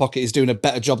midfield pocket, he's doing a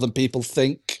better job than people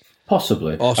think.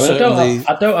 Possibly. Or I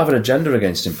don't have an agenda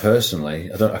against him personally.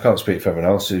 I can't speak for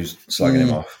everyone else who's slagging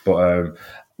him off, but.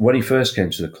 When he first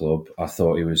came to the club, I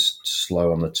thought he was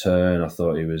slow on the turn. I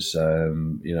thought he was,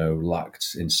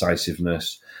 lacked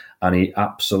incisiveness. And he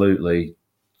absolutely,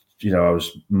 I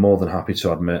was more than happy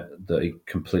to admit that he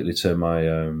completely turned my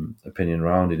opinion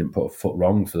around. He didn't put a foot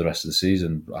wrong for the rest of the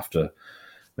season after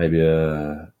maybe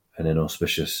an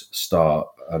inauspicious start.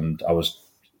 And I was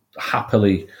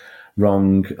happily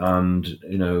wrong and,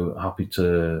 happy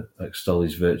to extol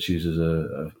his virtues as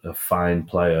a fine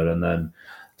player. And then,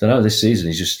 I don't know, this season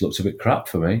he's just looked a bit crap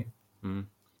for me.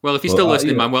 Well, if you're still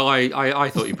listening, Manuel, I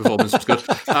thought your performance was good.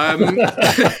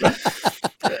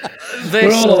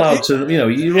 We're all allowed to,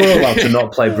 you're all allowed to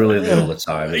not play brilliantly all the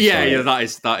time.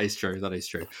 That is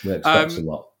true. We expect a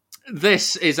lot.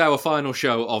 This is our final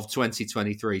show of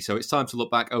 2023, so it's time to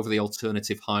look back over the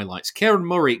alternative highlights. Kieran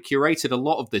Murray curated a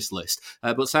lot of this list,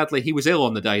 but sadly he was ill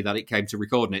on the day that it came to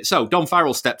recording it. So Don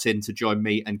Farrell stepped in to join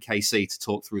me and KC to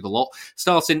talk through the lot,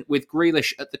 starting with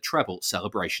Grealish at the treble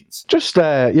celebrations. He's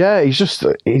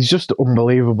just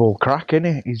unbelievable crack, isn't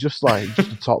he? He's just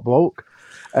a top bloke.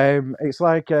 It's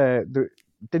like Gundogan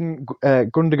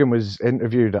was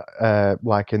interviewed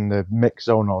in the mix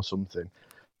zone or something.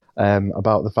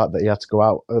 About the fact that he had to go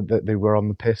out, that they were on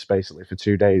the piss basically for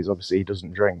 2 days. Obviously, he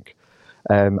doesn't drink.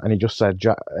 And he just said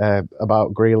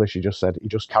about Grealish, he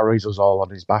just carries us all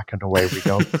on his back and away we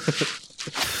go.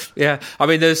 Yeah, I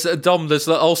mean, there's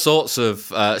all sorts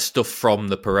of stuff from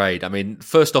the parade. I mean,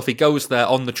 first off, he goes there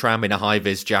on the tram in a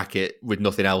high-vis jacket with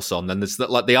nothing else on. Then there's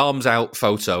the arms out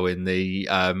photo in the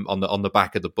on the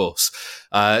back of the bus.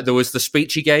 There was the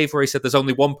speech he gave where he said, "There's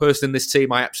only one person in this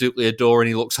team I absolutely adore, and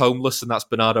he looks homeless, and that's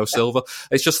Bernardo Silva."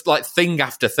 It's just like thing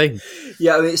after thing.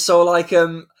 Yeah, I mean, so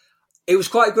it was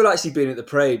quite good actually being at the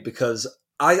parade because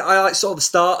I saw the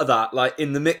start of that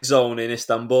in the mix zone in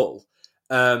Istanbul.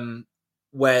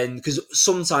 Because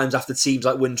sometimes after teams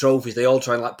win trophies, they all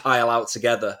try and pile out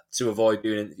together to avoid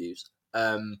doing interviews.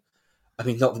 I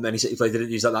mean, not that many City players did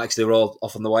interviews like that because they were all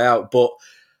off on the way out. But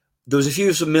there was a few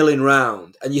of them milling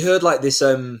round, and you heard this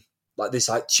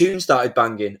tune started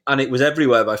banging, and it was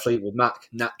Everywhere by Fleetwood Mac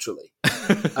naturally.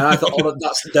 And I thought,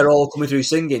 they're all coming through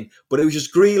singing, but it was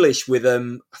just Grealish with I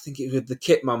think it was with the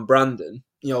kit man Brandon,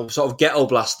 sort of ghetto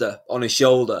blaster on his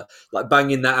shoulder,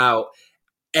 banging that out.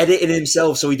 Editing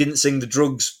himself so he didn't sing the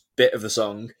drugs bit of the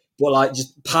song, but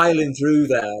just piling through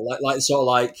there,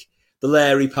 the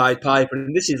Larry Pied Piper.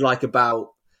 And this is about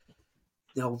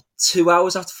 2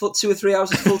 hours after 2 or 3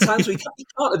 hours after full time, so he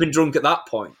can't have been drunk at that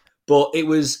point. But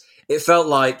it felt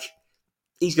like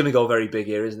he's going to go very big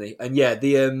here, isn't he? And yeah,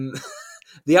 the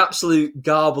absolute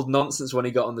garbled nonsense when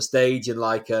he got on the stage and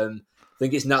I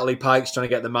think it's Natalie Pike's trying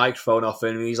to get the microphone off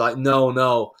him, and he's like,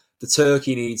 no. The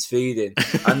turkey needs feeding.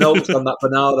 I noticed on that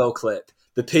Bernardo clip,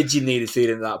 the pigeon needed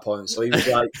feeding at that point. So he was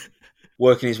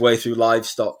working his way through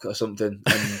livestock or something,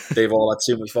 and they've all had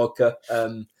too much vodka.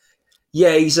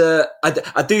 He's.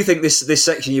 I do think this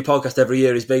section of your podcast every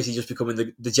year is basically just becoming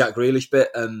the Jack Grealish bit.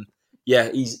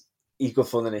 He's good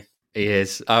fun, isn't he? He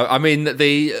is. I mean,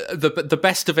 the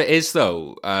best of it is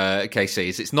though, KC,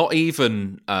 is it's not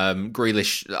even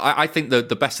Grealish. I think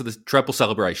the best of the treble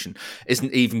celebration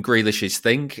isn't even Grealish's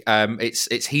thing.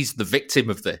 It's he's the victim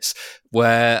of this,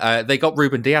 where they got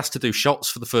Ruben Dias to do shots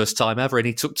for the first time ever, and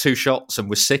he took 2 shots and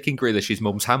was sick in Grealish's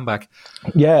mum's handbag.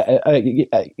 Yeah,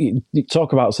 you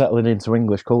talk about settling into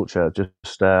English culture,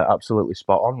 just absolutely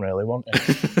spot on, really, wasn't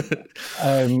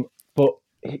it? But.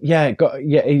 Yeah,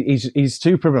 he's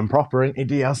too prim and proper, isn't he?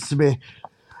 He has to be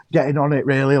getting on it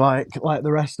really, like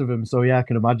the rest of them. So yeah, I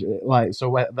can imagine.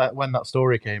 When that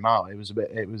story came out,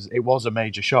 it was a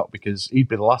major shock because he'd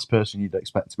be the last person you'd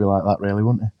expect to be like that, really,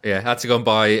 wouldn't he? Yeah, had to go and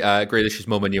buy Grealish's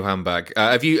mum a new handbag.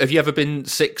 Have you ever been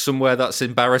sick somewhere that's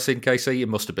embarrassing, Casey? You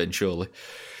must have been, surely.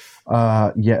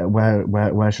 Yeah.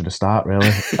 Where should I start,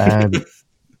 really?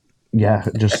 Yeah,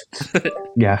 just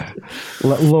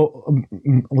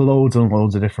loads and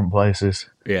loads of different places.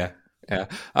 Yeah.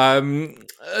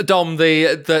 Dom,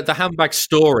 the handbag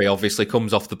story obviously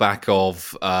comes off the back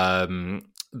of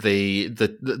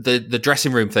the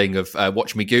dressing room thing of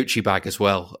watch me Gucci bag as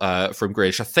well from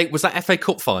Grealish. I think was that FA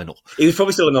Cup final. He was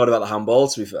probably still annoyed about the handball,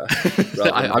 to be fair.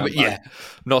 Yeah,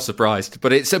 not surprised.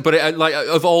 But like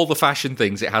of all the fashion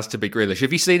things, it has to be Grealish.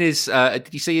 Have you seen his? Did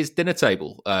you see his dinner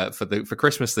table for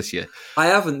Christmas this year? I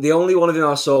haven't. The only one of him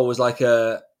I saw was like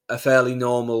a fairly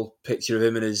normal picture of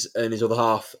him and his other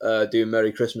half doing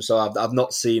Merry Christmas. So I've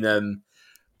not seen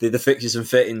the fixtures and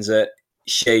fittings at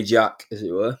Shea Jack, as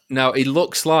it were. Now he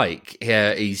looks like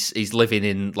he's living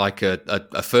in like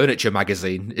a furniture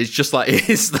magazine. It's just like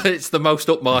it's the most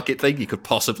upmarket thing you could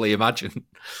possibly imagine.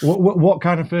 What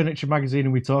kind of furniture magazine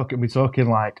are we talking? Are we talking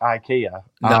like IKEA?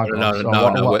 No.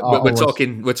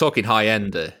 We're talking high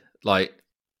end. Like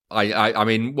I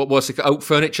mean, what's it? Oak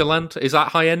Furniture Land? Is that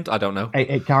high end? I don't know.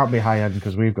 It can't be high end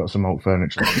because we've got some oak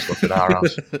furniture and stuff in our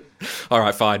house. All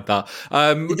right, fine. That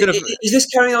is this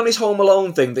carrying on his Home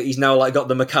Alone thing that he's now like got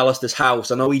the McAllister's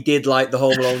house? I know he did like the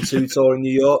Home Alone 2 tour in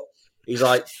New York. He's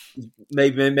like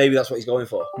maybe that's what he's going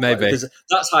for. Maybe because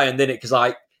that's high end, isn't it? Because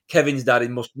like Kevin's dad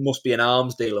must be an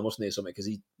arms dealer, mustn't he, or something? Because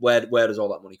where does all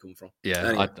that money come from? Yeah,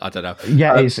 anyway. I don't know.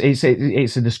 Yeah,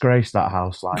 it's a disgrace, that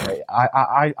house. Like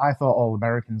I thought all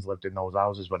Americans lived in those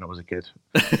houses when I was a kid.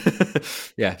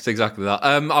 Yeah, it's exactly that.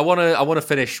 I want to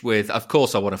finish with, of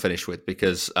course,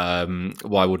 because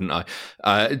why wouldn't I?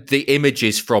 The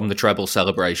images from the treble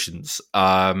celebrations.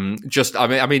 I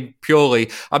mean,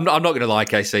 purely. I'm not going to lie,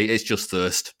 Casey. It's just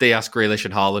thirst. Dias, Grealish,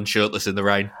 and Haaland shirtless in the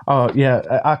rain. Oh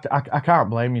yeah, I can't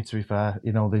blame you. To be fair,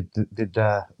 you know they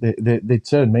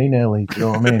turned me nearly. Do you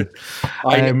know what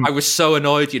I mean? I was so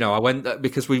annoyed. You know, I went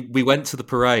because we went to the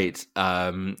parade,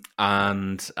 and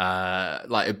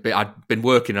I'd been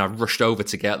working and I rushed over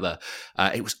to get there.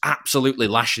 It was absolutely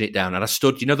lashing it down, and I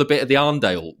stood. You know, the bit of the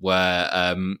Arndale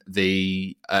where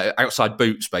the outside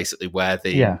boots, basically, where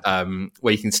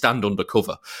where you can stand under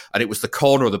cover, and it was the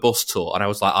corner of the bus tour, and I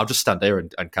was like, I'll just stand here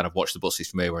and kind of watch the buses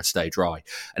from here and stay dry,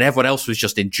 and everyone else was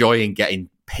just enjoying getting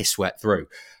piss wet through.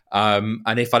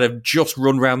 And if I'd have just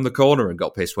run round the corner and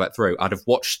got piss wet through, I'd have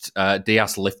watched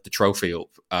Dias lift the trophy up,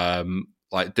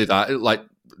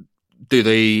 do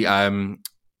the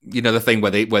the thing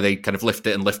where they kind of lift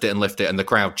it and the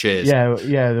crowd cheers. Yeah,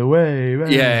 the way.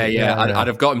 Yeah.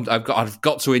 I've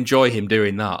got to enjoy him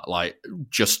doing that, like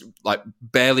just like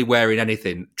barely wearing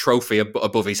anything, trophy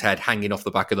above his head hanging off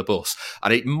the back of the bus,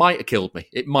 and it might have killed me.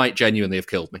 It might genuinely have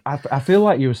killed me. I feel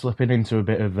like you were slipping into a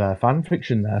bit of fan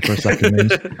fiction there for a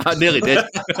second. I nearly did.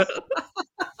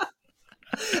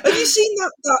 Have you seen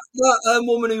that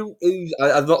woman who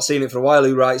I've not seen it for a while,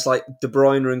 who writes like De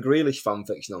Bruyne and Grealish fan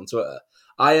fiction on Twitter?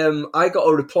 I got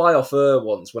a reply off her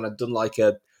once when I'd done like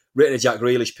written a Jack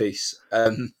Grealish piece.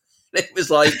 It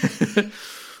was like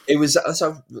that's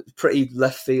a pretty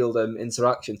left field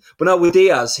interaction. But no, with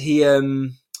Dias, he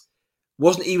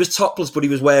was topless, but he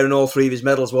was wearing all 3 of his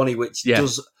medals, wasn't he? Which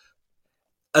does,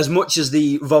 as much as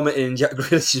the vomiting in Jack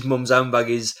Grealish's mum's handbag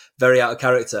is very out of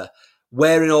character,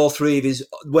 wearing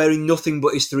nothing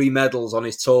but his 3 medals on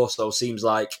his torso seems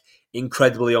like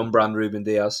incredibly on brand Ruben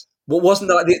Dias. What wasn't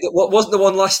the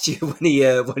one last year when he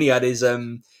had his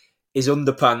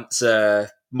underpants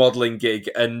modelling gig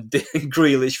and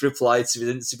Grealish replied to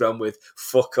his Instagram with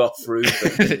 "fuck off, Ruben."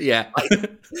 Yeah,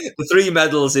 the 3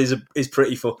 medals is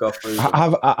pretty fuck off, Ruben.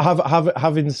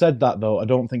 Having said that, though, I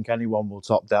don't think anyone will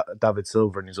top David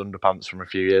Silva in his underpants from a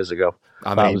few years ago.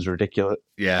 That was ridiculous.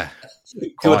 Yeah.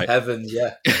 Good Quite. heavens,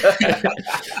 yeah.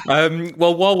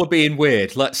 Well, while we're being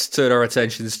weird, let's turn our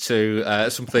attentions to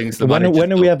some things the When manager's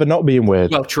are we done. ever not being weird?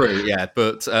 Well, true, yeah,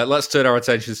 but let's turn our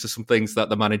attentions to some things that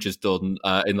the manager's done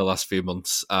in the last few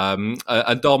months.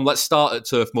 And Dom, let's start at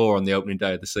Turf Moor on the opening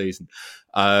day of the season,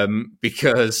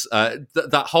 because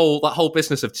that whole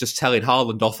business of just telling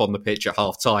Haaland off on the pitch at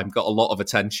half time got a lot of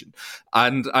attention.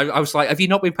 And I was like, have you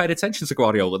not been paying attention to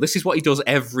Guardiola? This is what he does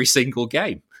every single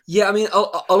game. Yeah, I mean,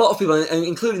 a lot of people,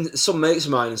 including some mates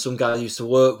of mine and some guys I used to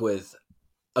work with,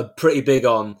 are pretty big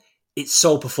on it's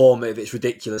so performative, it's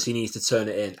ridiculous, he needs to turn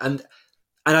it in. And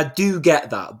I do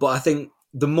get that, but I think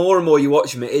the more and more you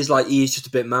watch him, it is like he's just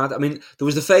a bit mad. I mean, there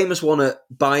was the famous one at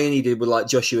Bayern he did with like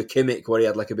Joshua Kimmich where he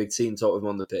had like a big team talk with him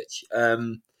on the pitch.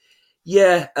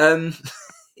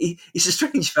 He's a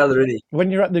strange fella, isn't he? When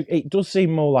you're it does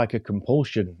seem more like a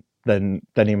compulsion than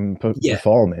him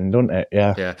performing, doesn't it?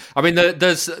 Yeah. I mean,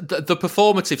 there's the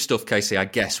performative stuff, Casey, I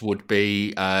guess, would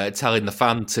be telling the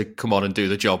fan to come on and do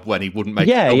the job when he wouldn't make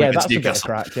that's Newcastle. a bit of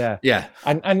crack, yeah.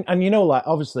 And you know, like,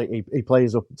 obviously he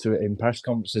plays up to it in press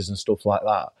conferences and stuff like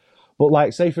that. But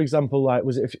like, say for example, like,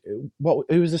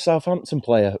 who was the Southampton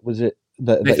player? Was it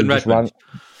Nathan Redmond?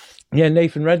 Yeah,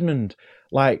 Nathan Redmond.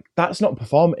 Like, that's not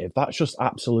performative. That's just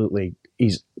absolutely,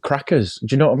 he's crackers.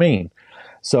 Do you know what I mean?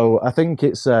 So I think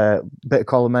it's a bit of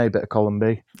column A, bit of column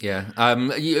B. Yeah.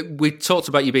 We talked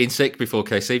about you being sick before,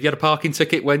 Casey. Have you had a parking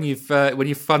ticket when you've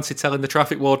fancied telling the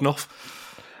traffic warden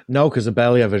off? No, because I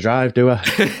barely ever drive, do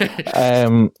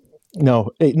I?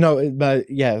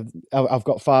 I've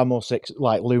got far more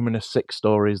luminous sick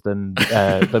stories than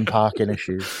parking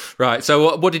issues. Right.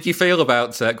 So, what did you feel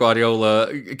about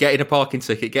Guardiola getting a parking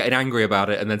ticket, getting angry about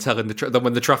it, and then telling then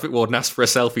when the traffic warden asked for a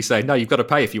selfie, saying, "No, you've got to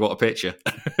pay if you want a picture."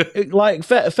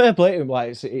 Fair play to him.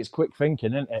 Like, it's quick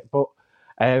thinking, isn't it? But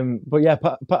yeah,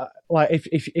 like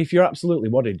if you're absolutely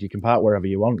wanted, you can park wherever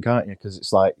you want, can't you? Because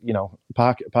it's like, you know,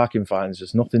 parking fines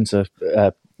just nothing to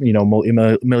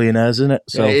multi-millionaires, isn't it?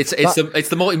 So it's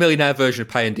the multi-millionaire version of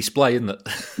pay and display, isn't it?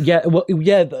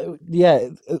 Yeah.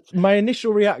 My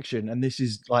initial reaction, and this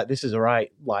is a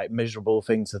right like miserable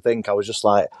thing to think. I was just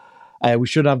like, we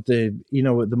should have the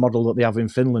model that they have in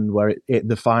Finland, where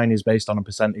the fine is based on a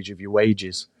percentage of your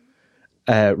wages.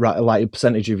 Right, like a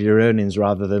percentage of your earnings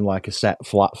rather than like a set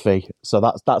flat fee. So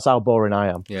that's how boring I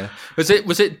am. Yeah. Was it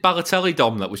Balotelli,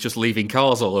 Dom, that was just leaving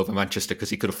cars all over Manchester because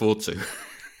he could afford to?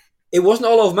 It wasn't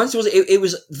all over Manchester, was it? It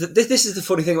was. This is the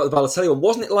funny thing about the Balotelli one.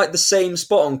 Wasn't it like the same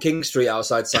spot on King Street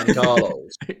outside San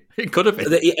Carlos? It could have been.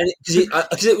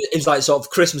 Because it was like sort of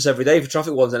Christmas every day for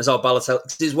traffic wardens, and it's all Balotelli.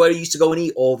 It's where he used to go and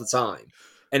eat all the time,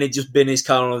 and he'd just been his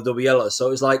car on a double yellow. So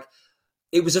it was like,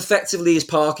 it was effectively his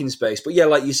parking space. But yeah,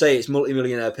 like you say, it's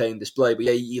multi-millionaire paying display. But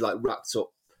yeah, he like racked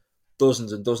up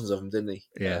dozens and dozens of them, didn't he?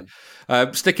 Yeah.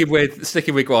 Sticking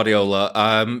with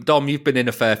Guardiola, Dom, you've been in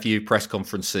a fair few press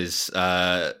conferences,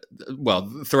 throughout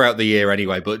the year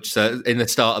anyway, but in the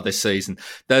start of this season,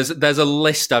 there's a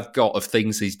list I've got of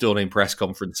things he's done in press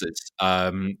conferences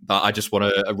that I just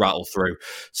want to rattle through.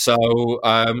 So,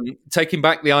 taking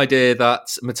back the idea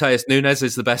that Mateus Nunes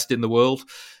is the best in the world.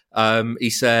 He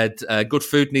said, good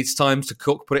food needs time to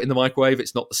cook, put it in the microwave.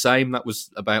 It's not the same. That was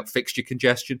about fixture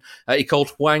congestion. He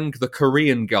called Hwang the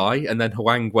Korean guy, and then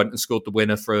Hwang went and scored the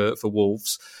winner for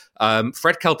Wolves.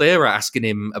 Fred Caldera asking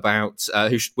him about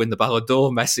who should win the Ballon d'Or,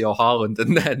 Messi or Haaland,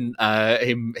 and then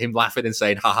him laughing and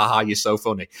saying, ha ha ha, you're so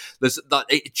funny. There's that,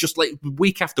 it's just like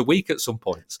week after week at some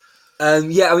points. I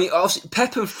mean, obviously,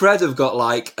 Pep and Fred have got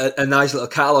like a nice little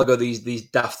catalogue of these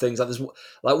daft things.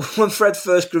 Like when Fred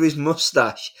first grew his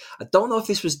moustache, I don't know if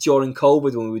this was during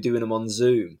COVID when we were doing them on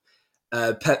Zoom.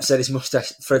 Pep said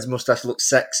Fred's moustache looked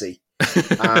sexy,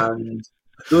 and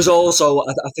there was also,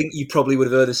 I think you probably would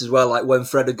have heard this as well. Like when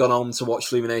Fred had gone on to watch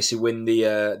Fluminense win the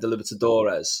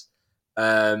Libertadores,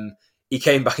 he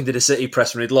came back into the City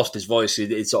press when he'd lost his voice.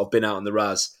 He'd sort of been out on the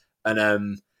Raz,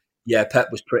 and yeah, Pep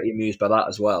was pretty amused by that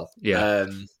as well. Yeah.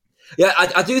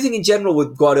 I do think in general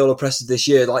with Guardiola presses this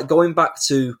year, like going back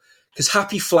to, because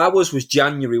Happy Flowers was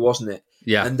January, wasn't it?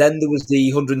 Yeah. And then there was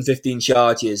the 115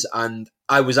 charges, and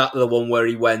I was at the one where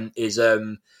he went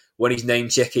when he's name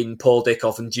checking Paul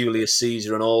Dickoff and Julius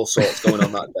Caesar and all sorts going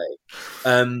on that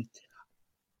day.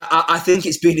 I think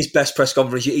it's been his best press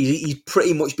conference. He's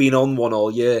pretty much been on one all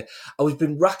year. I've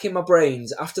been racking my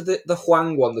brains after the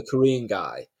Hwang one, the Korean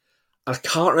guy. I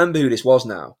can't remember who this was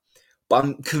now, but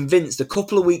I'm convinced a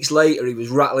couple of weeks later he was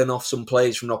rattling off some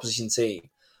players from an opposition team,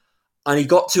 and he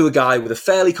got to a guy with a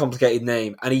fairly complicated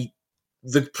name, and he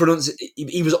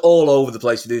was all over the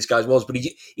place with who this guy was, but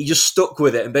he just stuck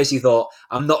with it and basically thought,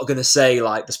 I'm not going to say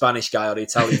like the Spanish guy or the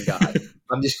Italian guy.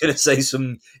 I'm just going to say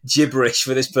some gibberish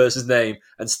for this person's name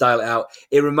and style it out.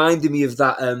 It reminded me of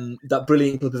that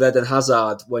brilliant clip of Eden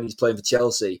Hazard when he's playing for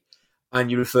Chelsea, and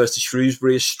he refers to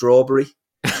Shrewsbury as Strawberry.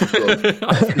 I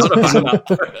forgot about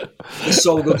that. It's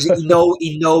so good because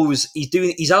he knows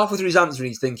he's halfway through his answer and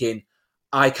he's thinking,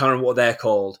 I can't remember what they're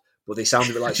called, but they sound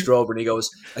a bit like Strawberry. And he goes,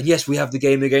 and yes, we have the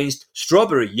game against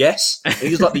Strawberry, yes. And he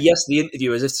just like the yes to the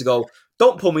interview as if to go,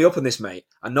 don't pull me up on this, mate.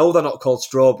 I know they're not called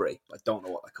Strawberry. I don't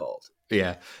know what they're called.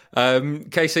 Yeah.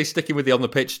 Casey, sticking with the on the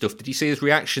pitch stuff, did you see his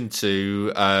reaction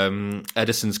to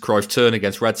Edison's Cruyff turn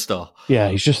against Red Star? Yeah,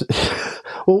 he's just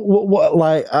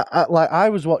I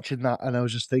was watching that and I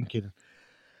was just thinking,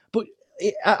 but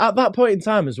at that point in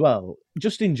time as well,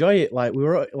 just enjoy it. We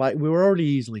were already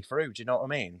easily through. Do you know what I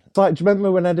mean? It's like, do you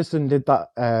remember when Edison did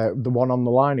that the one on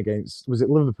the line against, was it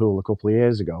Liverpool a couple of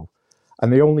years ago?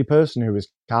 And the only person who was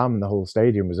calm in the whole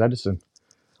stadium was Edison.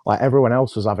 Everyone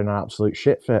else was having an absolute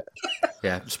shit fit.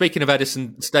 Yeah. Speaking of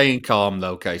Edison staying calm,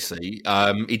 though, Casey,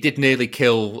 he did nearly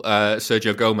kill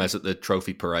Sergio Gomez at the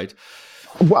trophy parade.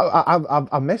 Well,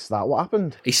 I missed that. What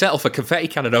happened? He set off a confetti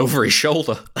cannon over his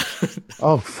shoulder.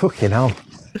 Oh, fucking hell.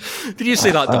 Did you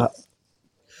see that, Dom?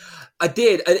 I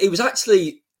did. And it was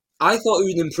actually, I thought it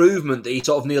was an improvement that he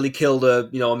sort of nearly killed a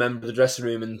member of the dressing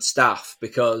room and staff,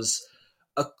 because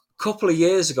a couple of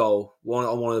years ago,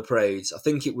 on one of the parades, I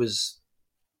think it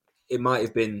might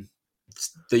have been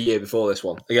the year before this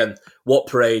one. Again, what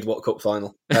parade, what cup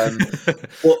final?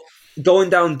 But going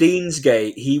down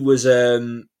Deansgate, he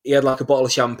had like a bottle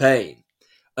of champagne,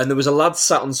 and there was a lad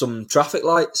sat on some traffic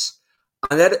lights,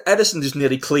 and Edison just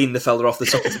nearly cleaned the fella off the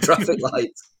top of the traffic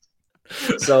lights.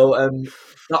 So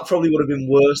that probably would have been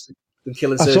worse than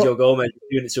killing Sergio Gomez,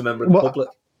 doing it to a member of the public.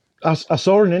 I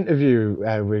saw an interview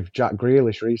with Jack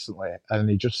Grealish recently, and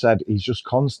he just said he's just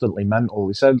constantly mental.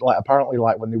 He said, apparently,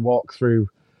 when they walk through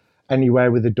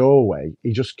anywhere with a doorway,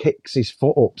 he just kicks his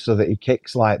foot up so that he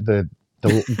kicks the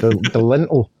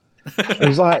lintel.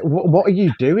 He's like, what are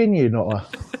you doing, you nutter?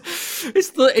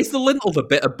 Is the lintel the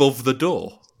bit above the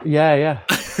door? Yeah.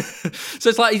 So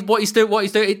it's like what he's doing.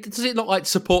 Does it not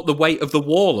support the weight of the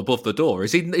wall above the door?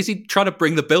 Is he trying to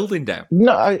bring the building down?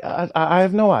 No, I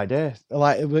have no idea.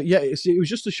 It was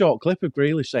just a short clip of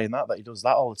Grealish saying that he does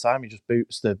that all the time. He just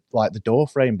boots the door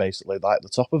frame, basically, the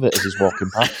top of it as he's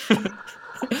walking past.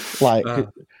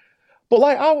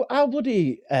 But how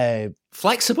bloody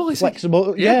flexible is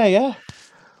flexible? Yeah.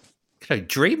 Can I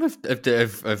dream of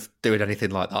doing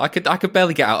anything like that? I could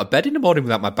barely get out of bed in the morning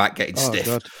without my back getting stiff.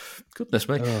 God. Goodness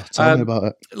me. Tell me about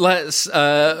it. Let's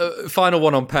final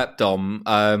one on Pep, Dom.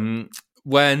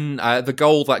 When the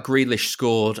goal that Grealish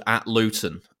scored at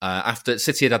Luton, after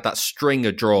City had that string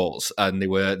of draws and they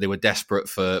were desperate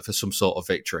for some sort of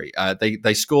victory,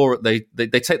 they score. They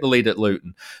take the lead at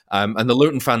Luton, and the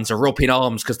Luton fans are up in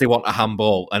arms because they want a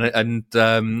handball. And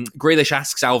Grealish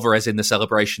asks Alvarez in the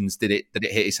celebrations, did it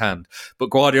hit his hand?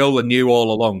 But Guardiola knew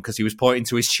all along because he was pointing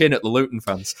to his chin at the Luton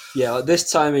fans. Yeah, at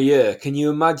this time of year, can you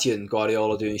imagine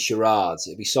Guardiola doing charades?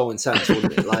 It'd be so intense,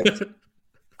 wouldn't it?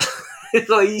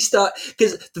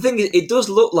 Because the thing is, it does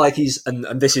look like he's, and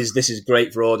this is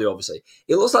great for audio, obviously.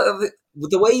 It looks like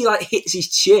the way he hits his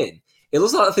chin. It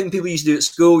looks like the thing people used to do at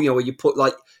school, where you put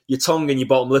your tongue in your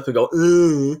bottom lip and go.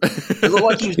 It looked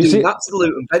like he was doing that to the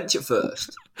Luton bench at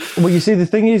first. Well, you see, the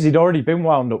thing is, he'd already been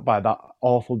wound up by that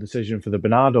awful decision for the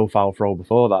Bernardo foul throw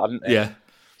before that, hadn't he? Yeah.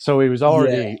 So he was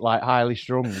already highly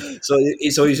strung. So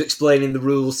he's explaining the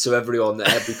rules to everyone at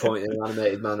every point in an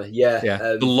animated manner. Yeah.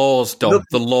 The laws, Dom.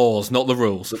 The laws, not the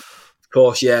rules. Of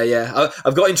course, yeah.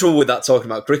 I've got in trouble with that talking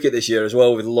about cricket this year as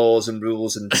well, with laws and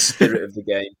rules and the spirit of the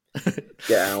game.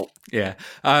 Get out. Yeah.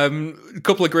 A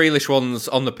couple of Grealish ones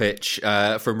on the pitch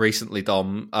from recently,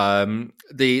 Dom.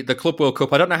 The Club World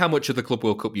Cup, I don't know how much of the Club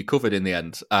World Cup you covered in the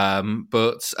end,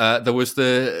 but there was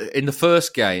in the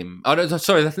first game, I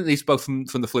think these both from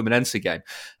the Fluminense game,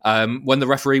 when the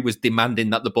referee was demanding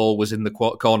that the ball was in the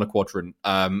corner quadrant,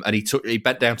 and he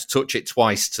bent down to touch it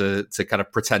twice to kind of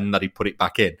pretend that he put it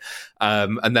back in.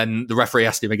 And then the referee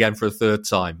asked him again for a third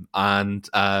time, and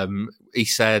he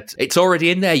said, "It's already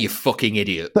in there, you fucking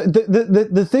idiot." But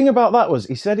the thing about that was,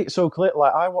 he said it so clear.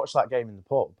 I watched that game in the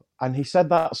pub, and he said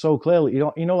that so clearly.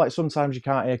 Sometimes you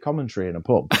can't hear commentary in a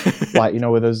pub,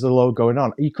 where there's the load going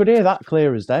on. You could hear that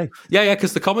clear as day. Yeah,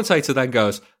 because the commentator then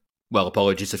goes, "Well,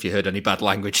 apologies if you heard any bad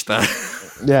language there."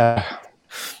 Yeah.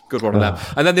 Good one of them.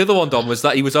 And then the other one, Dom, was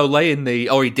that he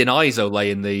denies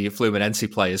Ole the Fluminense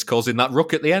players, causing that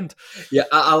ruck at the end. Yeah,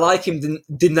 I like him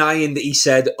denying that he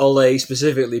said Ole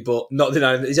specifically, but not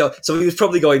denying that. So he was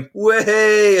probably going,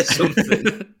 way, or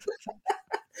something.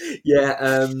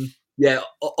 Yeah,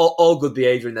 all good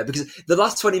behaviour in there, because the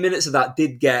last 20 minutes of that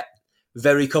did get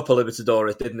very Copa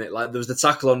Libertadores, didn't it? Like there was the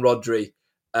tackle on Rodri,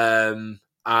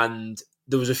 and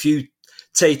there was a few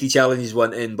tasty challenges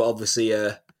went in, but obviously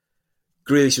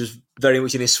Grealish was very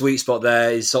much in his sweet spot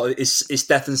there. Is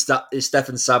Stefan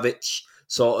Savic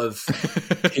sort of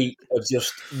peak of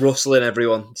just rustling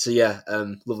everyone. So yeah,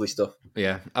 lovely stuff.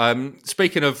 Yeah.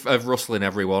 Speaking of rustling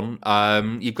everyone,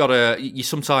 you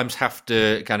sometimes have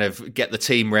to kind of get the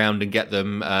team round and get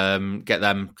them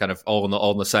kind of all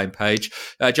on the same page.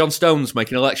 John Stone's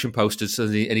making election posters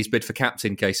in his bid for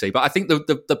captain, KC. But I think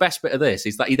the best bit of this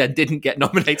is that he then didn't get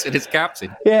nominated as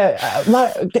captain. Yeah,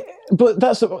 but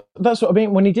that's what I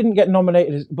mean. When he didn't get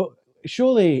nominated, but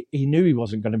surely he knew he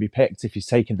wasn't going to be picked if he's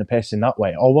taking the piss in that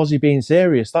way, or was he being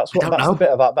serious? That's the bit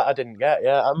of that I didn't get.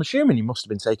 Yeah, I'm assuming he must have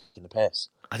been taking the piss.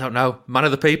 I don't know. Man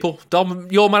of the people, Dom.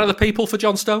 You're man of the people for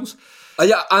John Stones.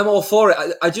 Yeah, I'm all for it.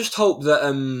 I just hope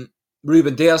that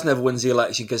Ruben Diaz never wins the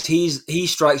election, because he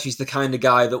strikes me as the kind of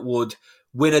guy that would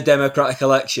win a democratic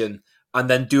election and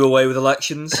then do away with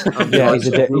elections. Yeah,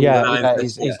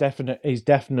 he's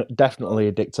definitely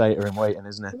a dictator in waiting,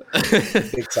 isn't he?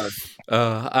 Big time.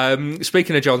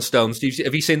 Speaking of John Stones,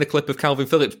 have you seen the clip of Calvin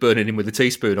Phillips burning him with a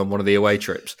teaspoon on one of the away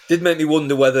trips? Did make me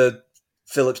wonder whether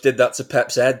Phillips did that to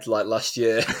Pep's head like last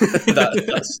year.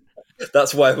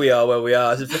 That's why we are where we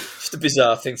are. It's just a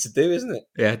bizarre thing to do, isn't it?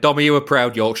 Yeah, Dom, are you a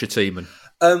proud Yorkshire teaman?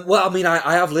 Well, I mean,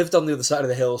 I have lived on the other side of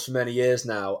the hills for many years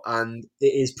now, and it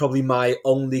is probably my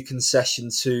only concession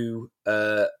to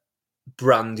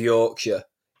brand Yorkshire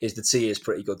is the tea is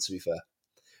pretty good, to be fair.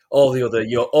 All the other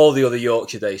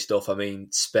Yorkshire Day stuff, I mean,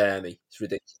 spare me. It's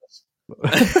ridiculous.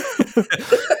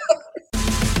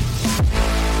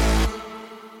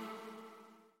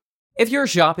 If you're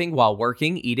shopping while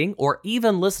working, eating, or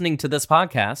even listening to this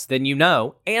podcast, then you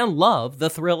know and love the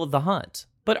thrill of the hunt.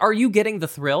 But are you getting the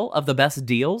thrill of the best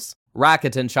deals?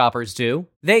 Rakuten shoppers do.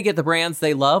 They get the brands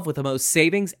they love with the most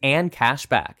savings and cash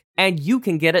back. And you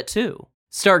can get it too.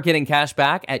 Start getting cash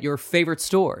back at your favorite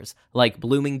stores like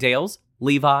Bloomingdale's,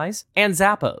 Levi's, and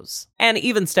Zappos. And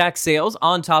even stack sales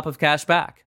on top of cash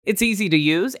back. It's easy to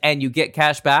use, and you get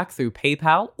cash back through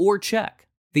PayPal or check.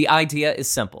 The idea is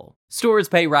simple. Stores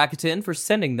pay Rakuten for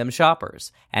sending them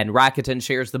shoppers, and Rakuten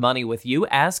shares the money with you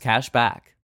as cash back.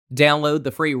 Download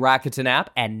the free Rakuten app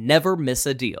and never miss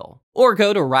a deal. Or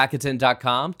go to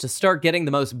Rakuten.com to start getting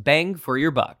the most bang for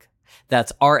your buck.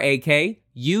 That's Rakuten.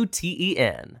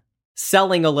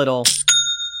 Selling a little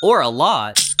or a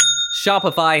lot,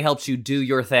 Shopify helps you do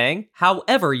your thing,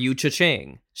 however you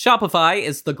cha-ching. Shopify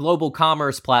is the global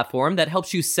commerce platform that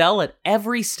helps you sell at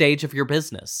every stage of your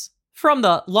business. From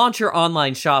the launch your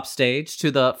online shop stage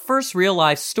to the first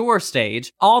real-life store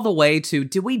stage, all the way to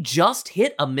did we just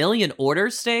hit 1 million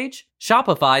orders stage?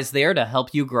 Shopify's there to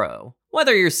help you grow.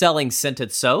 Whether you're selling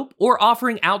scented soap or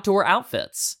offering outdoor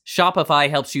outfits, Shopify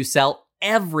helps you sell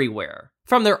everywhere.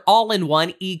 From their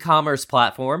all-in-one e-commerce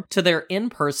platform to their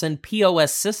in-person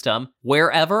POS system,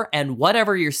 wherever and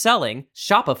whatever you're selling,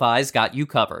 Shopify's got you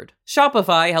covered.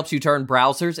 Shopify helps you turn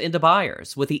browsers into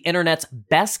buyers with the internet's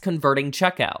best converting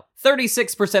checkout,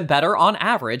 36% better on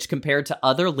average compared to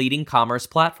other leading commerce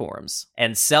platforms.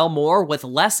 And sell more with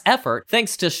less effort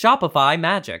thanks to Shopify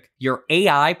Magic, your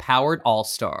AI-powered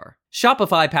all-star.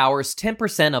 Shopify powers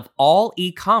 10% of all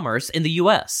e-commerce in the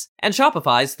US, and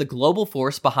Shopify's the global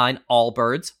force behind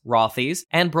Allbirds, Rothy's,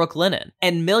 and Brooklinen,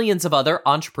 and millions of other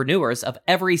entrepreneurs of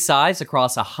every size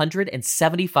across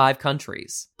 175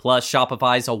 countries. Plus,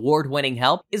 Shopify's award-winning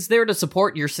help is there to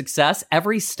support your success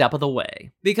every step of the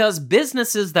way. Because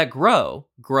businesses that grow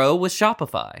with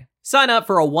Shopify. Sign up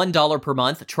for a $1 per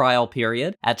month trial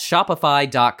period at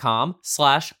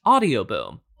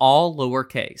shopify.com/audioboom, all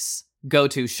lowercase. Go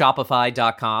to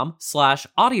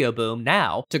shopify.com/audioboom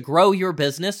now to grow your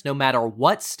business no matter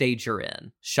what stage you're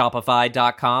in.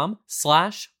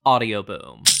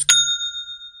 Shopify.com/audioboom.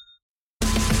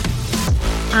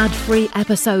 Ad-free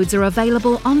episodes are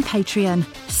available on Patreon.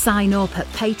 Sign up at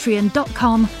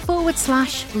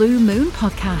patreon.com/Blue Moon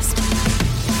Podcast.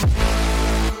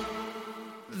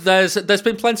 There's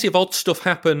been plenty of odd stuff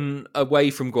happen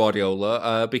away from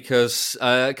Guardiola because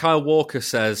Kyle Walker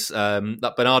says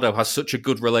that Bernardo has such a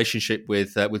good relationship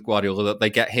with Guardiola that they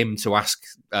get him to ask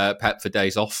Pep for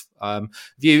days off.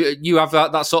 You have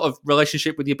that sort of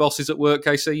relationship with your bosses at work,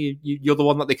 KC? You're the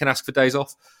one that they can ask for days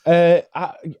off? I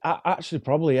actually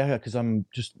probably, yeah, because I'm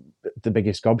just the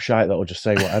biggest gobshite that will just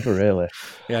say whatever, really.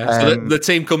 Yeah. So the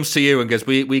team comes to you and goes,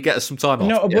 "We get us some time off."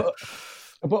 No, yeah.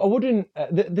 But I wouldn't.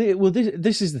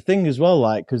 This is the thing as well,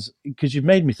 like because you've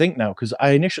made me think now. Because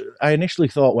I initially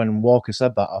thought when Walker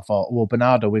said that, I thought, well,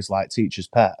 Bernardo is like teacher's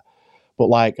pet. But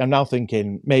like, I'm now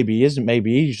thinking maybe he isn't.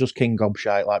 Maybe he's just king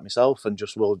gobshite like myself, and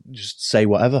will just say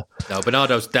whatever. No,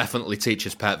 Bernardo's definitely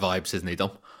teacher's pet vibes, isn't he,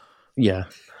 Dom? Yeah.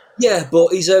 Yeah, but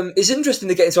it's interesting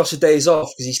to get him to ask for days off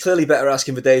because he's clearly better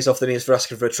asking for days off than he is for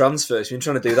asking for a transfer. He's been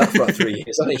trying to do that for like 3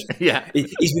 years, hasn't he? Yeah.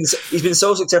 He's been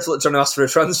so successful at trying to ask for a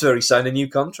transfer. He signed a new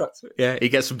contract. Yeah, he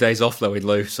gets some days off though in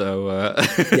lieu, so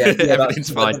everything's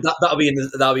fine. That'll be in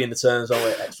the terms, won't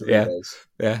it? Extra days.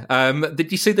 Yeah.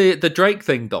 Did you see the Drake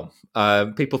thing, Dom?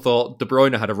 People thought De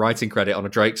Bruyne had a writing credit on a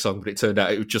Drake song, but it turned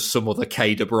out it was just some other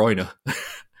K De Bruyne.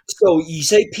 So you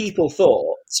say people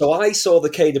thought. So I saw the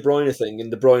K De Bruyne thing and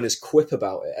De Bruyne's quip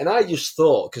about it, and I just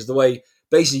thought because the way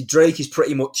basically Drake is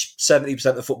pretty much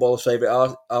 70% of footballers'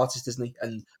 favourite artist, isn't he?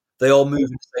 And they all move in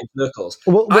the same circles.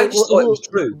 I just thought it was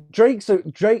true. Drake's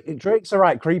a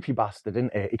right creepy bastard,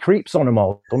 isn't he? He creeps on them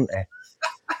all, doesn't he?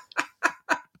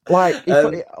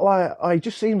 He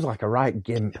just seems like a right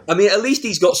gimp. I mean, at least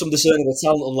he's got some discernible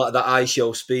talent, unlike that I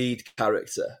Show Speed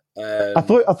character. I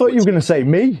thought you were going to say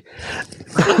me.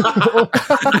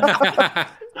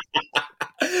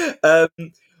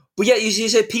 But yeah, you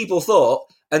said people thought,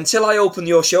 until I opened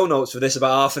your show notes for this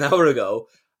about half an hour ago,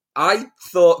 I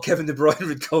thought Kevin De Bruyne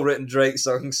had co-written Drake's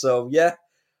song. So yeah,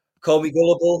 call me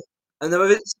gullible. And I'm a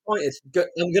bit disappointed.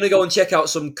 I'm going to go and check out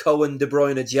some Cohen De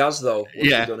Bruyne jazz though.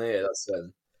 Once we're done here, that's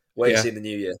wait to see in the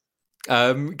new year.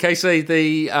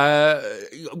 Casey,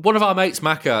 one of our mates,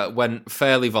 Macca, went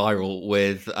fairly viral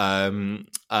with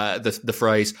the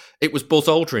phrase, it was Buzz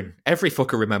Aldrin. Every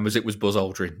fucker remembers it was Buzz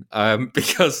Aldrin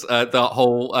because that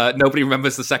whole nobody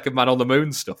remembers the second man on the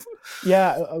moon stuff.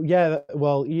 Yeah.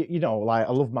 Well, you know, like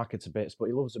I love Macca to bits, but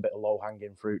he loves a bit of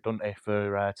low-hanging fruit, doesn't he,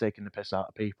 for taking the piss out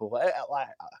of people.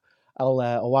 I'll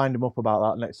wind him up about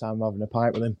that next time I'm having a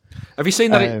pint with him. Have you seen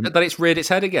that it's reared its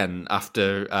head again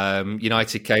after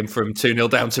United came from 2-0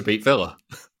 down to beat Villa?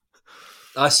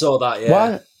 I saw that, yeah.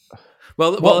 Why?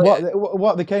 Well,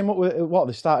 what they came up with? What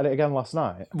they started it again last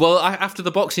night? Well, after the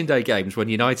Boxing Day games, when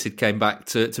United came back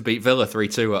to beat Villa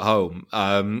 3-2 at home,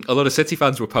 a lot of City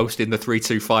fans were posting the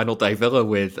 3-2 final day Villa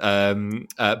with Buzz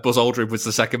Aldrin was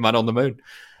the second man on the moon.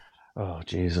 Oh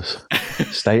Jesus!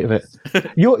 State of it.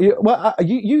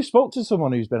 You spoke to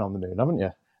someone who's been on the moon, haven't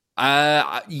you?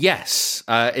 Yes.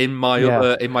 In my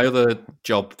other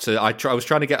job, I was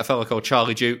trying to get a fellow called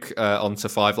Charlie Duke onto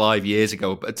 5 Live years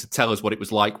ago, but to tell us what it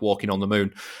was like walking on the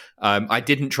moon. I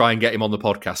didn't try and get him on the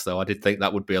podcast though. I did think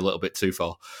that would be a little bit too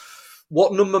far.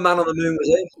 What number man on the moon was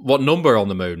it? What number on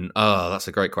the moon? Oh, that's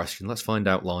a great question. Let's find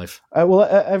out live.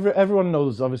 Everyone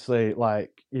knows. Obviously,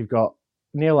 like you've got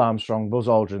Neil Armstrong, Buzz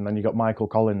Aldrin, then you got Michael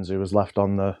Collins, who was left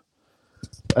on the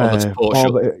support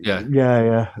shuttle.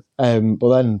 Yeah. But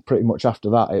then pretty much after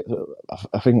that,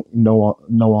 I think no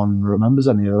one remembers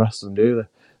any of the rest of them, do they?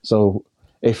 So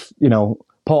if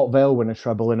Port Vale win a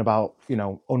treble in about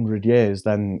 100 years,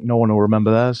 then no one will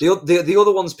remember theirs. The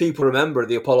other ones people remember are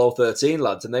the Apollo 13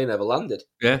 lads, and they never landed.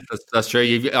 Yeah, that's true.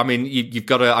 You've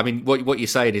got to. I mean, what you're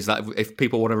saying is that if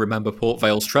people want to remember Port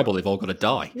Vale's treble, they've all got to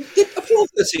die. Apollo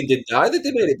 13 didn't die. They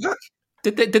made it back.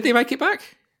 Did they make it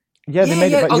back? Yeah, they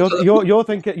made it back.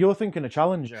 You're thinking of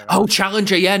Challenger. Right? Oh,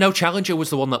 Challenger. Yeah, no, Challenger was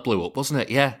the one that blew up, wasn't it?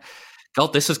 Yeah.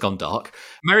 God, this has gone dark.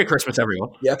 Merry Christmas,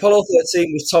 everyone. Yeah, Apollo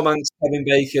 13 was Tom Hanks, Kevin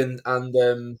Bacon,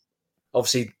 and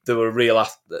obviously there were real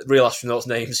astronauts'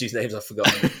 names whose names I've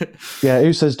forgotten. Yeah,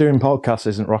 who says doing podcasts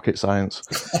isn't rocket science?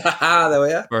 There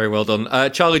we are. Very well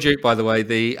done. Charlie Duke, by the way,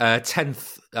 the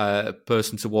 10th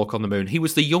person to walk on the moon. He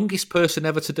was the youngest person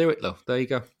ever to do it, though. There you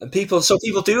go. And people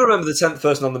do remember the 10th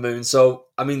person on the moon. So,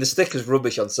 I mean, the sticker's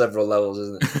rubbish on several levels,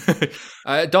 isn't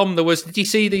it? Dom, did you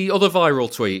see the other viral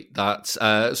tweet that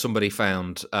somebody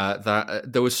found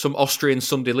that there was some Austrian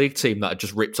Sunday League team that had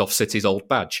just ripped off City's old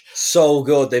badge? So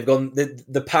good. They've gone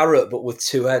the parrot, but with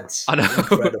 2 heads. I know.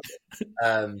 Incredible.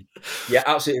 Yeah,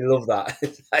 absolutely love that.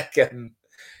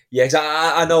 Yeah, because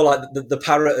I know like the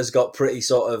parrot has got pretty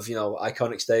sort of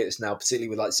iconic status now, particularly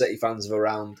with like City fans of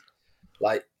around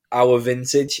like our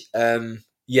vintage. Great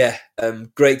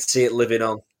to see it living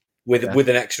on with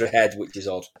an extra head, which is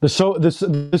odd.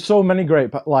 There's so many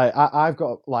great, like I've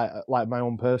got like my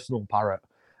own personal parrot.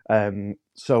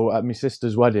 So at my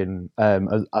sister's wedding,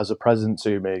 as a present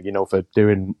to me, for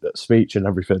doing speech and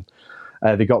everything,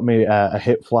 they got me a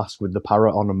hip flask with the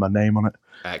parrot on and my name on it.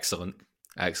 Excellent.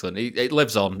 It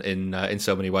lives on in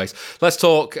so many ways. Let's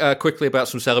talk quickly about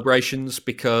some celebrations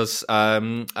because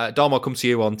Dom, I'll come to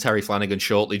you on Terry Flanagan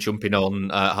shortly, jumping on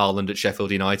Haaland at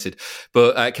Sheffield United.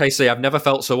 But Casey, I've never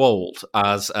felt so old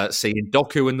as seeing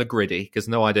Doku and the Griddy, because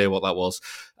no idea what that was.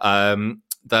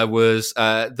 there was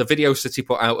the video City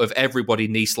put out of everybody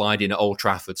knee sliding at Old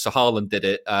Trafford. So Haaland did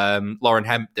it, Lauren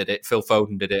Hemp did it, Phil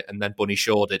Foden did it, and then Bunny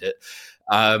Shaw did it.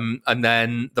 And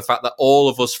then the fact that all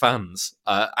of us fans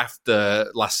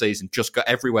after last season just got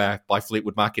everywhere by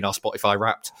Fleetwood Mac in our Spotify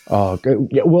Wrapped. Oh, good.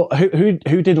 Yeah, well,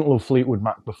 who didn't love Fleetwood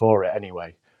Mac before it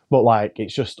anyway? But like,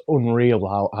 it's just unreal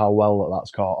how well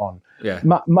that's caught on. Yeah.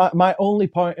 My only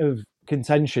point of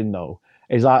contention though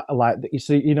is that, like, you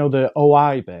see, you know, the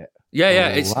OI bit.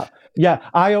 Yeah.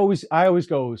 I always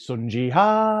go Sunji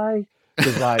High,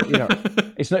 because, like, you know,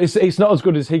 it's not as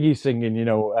good as Higgy singing, you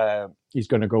know, he's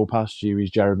going to go past you,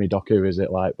 he's Jeremy Doku, is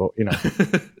it, like? But, you know.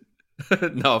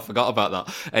 No, I forgot about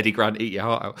that. Eddie Grant, eat your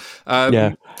heart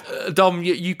out. Dom,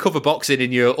 you cover boxing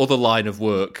in your other line of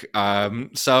work.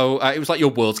 So it was like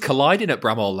your worlds colliding at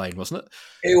Bramall Lane, wasn't it?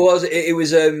 It was. It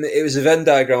was a Venn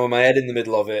diagram with my head in the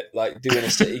middle of it, like doing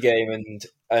a City game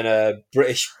and a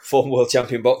British former world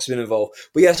champion boxer involved.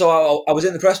 But yeah, so I was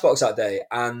in the press box that day,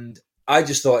 and I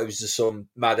just thought it was just some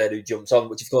madhead who jumped on,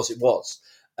 which of course it was.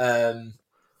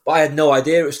 But I had no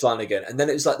idea it was Flanagan. And then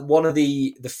it was like one of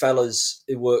the fellas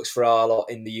who works for our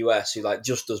lot in the US who like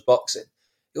just does boxing.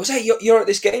 He goes, "Hey, you're at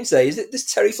this game today. Is it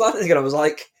this Terry Flanagan?" I was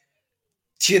like,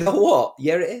 "Do you know what?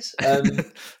 Yeah, it is."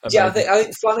 Yeah, I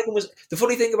think Flanagan was... The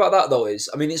funny thing about that, though, is,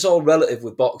 I mean, it's all relative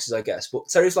with boxers, I guess, but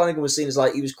Terry Flanagan was seen as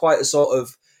like, he was quite a sort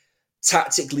of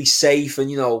tactically safe and,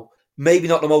 you know, maybe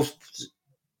not the most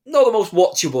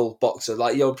watchable boxer.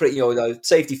 Like, you know, pretty, you know,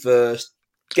 safety first,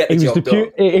 get the job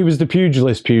done. He was the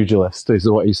pugilist, is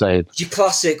what he's saying. Your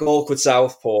classic awkward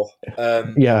southpaw.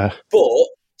 Yeah. But,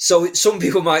 so some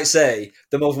people might say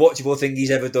the most watchable thing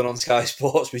he's ever done on Sky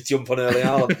Sports was jump on Erling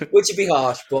Haaland, which would be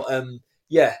harsh, but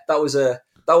yeah, that was a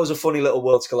funny little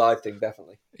worlds collide thing,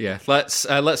 definitely. Yeah,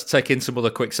 let's take in some other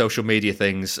quick social media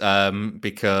things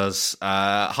because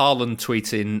Haaland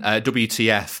tweeting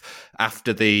WTF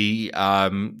after the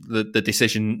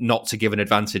decision not to give an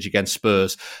advantage against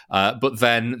Spurs, but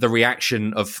then the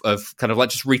reaction of kind of like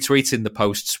just retweeting the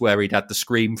posts where he'd had the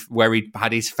scream, where he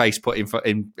had his face put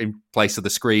in place of the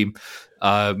scream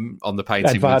on the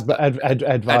painting.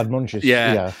 Edvard Munch's.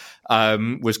 Yeah.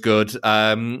 Was good.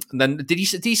 Then did you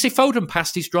see Foden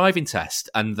passed his driving test,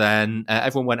 and then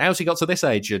everyone went, "How's he got to this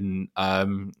age and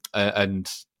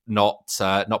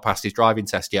not passed his driving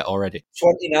test yet already?"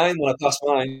 29 when I passed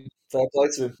mine. Fair play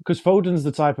to him. Because Foden's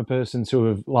the type of person to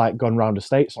have like gone round the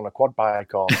States on a quad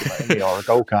bike or a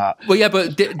go-kart. Well, yeah,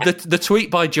 but the tweet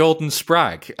by Jordan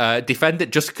Spragg, defend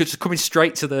it, just coming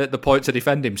straight to the point to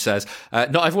defend him, says,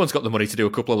 not everyone's got the money to do a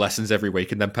couple of lessons every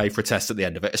week and then pay for a test at the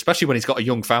end of it, especially when he's got a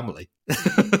young family.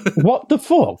 What the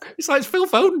fuck? It's like, it's Phil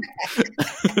Foden.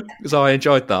 So I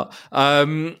enjoyed that.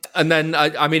 And then,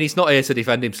 I mean, he's not here to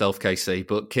defend himself, KC,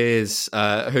 but Kears,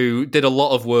 who did a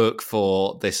lot of work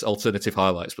for this alternative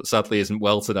highlights, but sadly isn't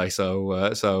well today,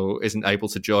 so isn't able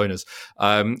to join us.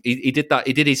 He did that.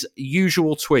 He did his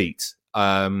usual tweet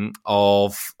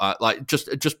of like just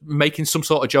making some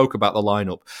sort of joke about the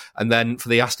lineup, and then for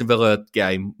the Aston Villa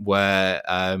game where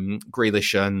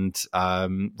Grealish and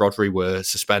Rodri were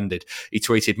suspended, he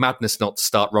tweeted, "Madness not to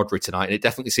start Rodri tonight," and it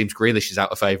definitely seems Grealish is out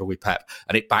of favour with Pep,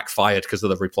 and it backfired because of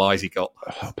the replies he got.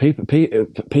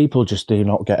 People just do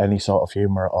not get any sort of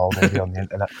humour at all, maybe on the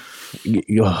internet.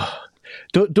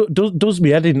 Does me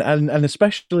head in, and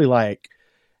especially like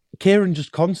Kieran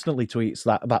just constantly tweets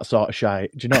that sort of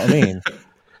shite. Do you know what I mean?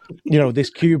 You know, this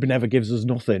cube never gives us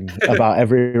nothing about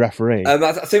every referee.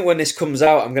 I think when this comes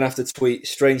out, I'm going to have to tweet,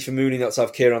 "Strange for Mooney not to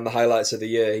have Kieran on the highlights of the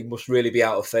year. He must really be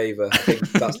out of favour." I think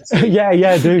that's yeah.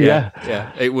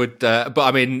 It would, but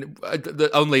I mean,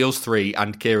 only us three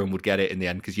and Kieran would get it in the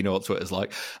end because you know what Twitter's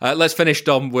like. Let's finish,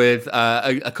 Dom, with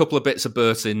a couple of bits of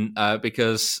Burton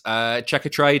because Checker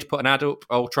Trade put an ad up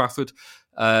Old Trafford.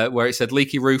 Where it said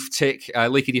leaky roof, tick,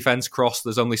 leaky defence, cross.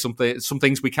 There's only some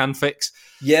things we can fix.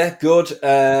 Yeah, good.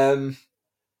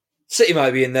 City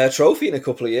might be in their trophy in a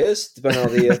couple of years, depending on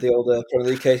how the old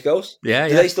Premier League case goes. Yeah,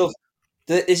 Do they still?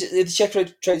 Is the Czech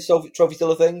trade trophy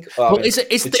still a thing? Well, is the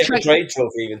Czech trade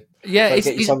trophy even? Yeah,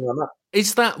 on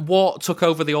is that what took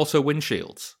over the auto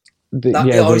windshields? Is that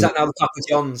now the Papa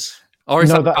John's? Or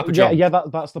is that Papa John? Yeah,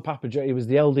 that's the Papa John. It was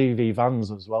the LDV vans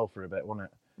as well for a bit,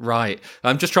 wasn't it? Right.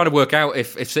 I'm just trying to work out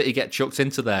if City get chucked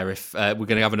into there, if we're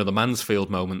going to have another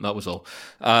Mansfield moment, that was all.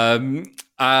 And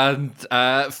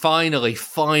finally,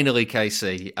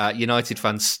 Casey, United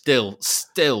fans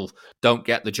still don't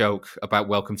get the joke about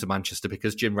Welcome to Manchester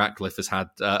because Jim Ratcliffe has had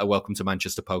a Welcome to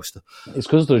Manchester poster. It's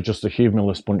because they're just a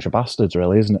humorless bunch of bastards,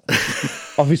 really, isn't it?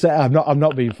 Obviously, I'm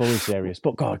not being fully serious,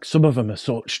 but God, some of them are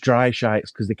such dry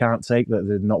shites because they can't take that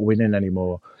they're not winning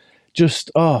anymore. Just,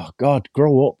 oh God,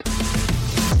 grow up.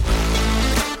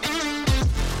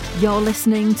 You're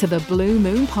listening to the Blue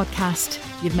Moon Podcast.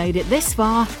 You've made it this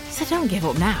far, so don't give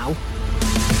up now.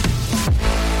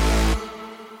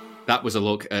 That was a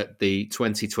look at the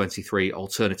 2023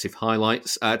 alternative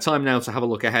highlights. Time now to have a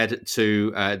look ahead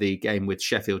to the game with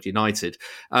Sheffield United.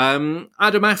 Adam,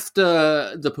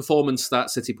 after the performance that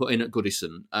City put in at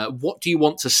Goodison, what do you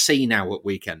want to see now at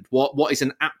weekend? What is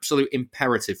an absolute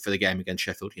imperative for the game against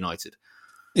Sheffield United?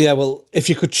 Yeah, well, if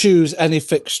you could choose any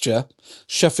fixture,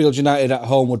 Sheffield United at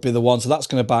home would be the one, so that's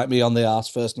going to bite me on the arse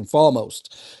first and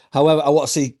foremost. However, I want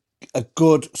to see a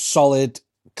good, solid,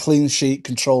 clean sheet,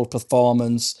 controlled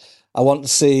performance. I want to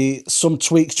see some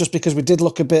tweaks, just because we did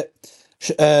look a bit...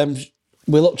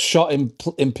 we looked shot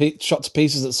shot to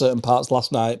pieces at certain parts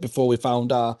last night before we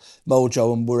found our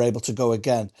mojo and were able to go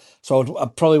again. So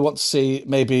I'd probably want to see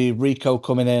maybe Rico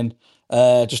coming in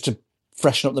just to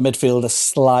freshen up the midfield a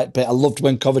slight bit. I loved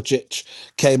when Kovacic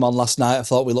came on last night. I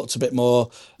thought we looked a bit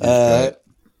more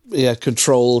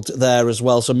controlled there as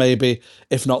well. So maybe,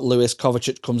 if not Lewis,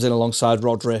 Kovacic comes in alongside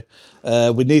Rodri.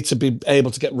 We need to be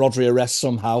able to get Rodri a rest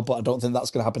somehow, but I don't think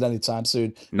that's going to happen anytime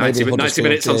soon. 90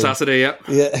 minutes on Saturday, yeah.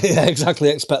 Yeah, exactly.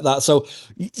 Expect that. So,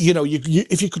 you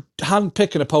if you could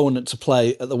handpick an opponent to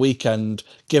play at the weekend,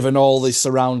 given all the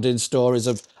surrounding stories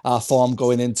of our form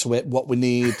going into it, what we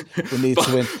need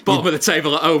to win. Bottom of the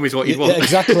table at home is what you'd want. Yeah,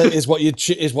 exactly, is what you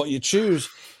choose.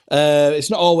 It's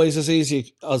not always as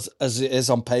easy as it is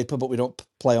on paper, but we don't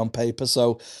play on paper,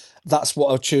 so that's what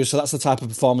I'll choose. So that's the type of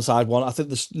performance I'd want. I think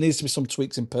there needs to be some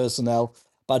tweaks in personnel,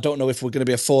 but I don't know if we're going to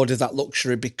be afforded that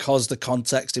luxury because the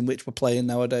context in which we're playing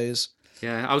nowadays.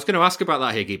 Yeah, I was going to ask about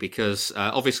that, Higgy, because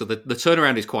obviously the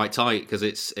turnaround is quite tight because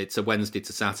it's a Wednesday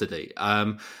to Saturday.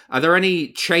 Are there any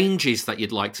changes that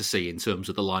you'd like to see in terms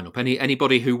of the lineup?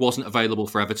 Anybody who wasn't available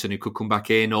for Everton who could come back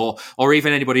in, or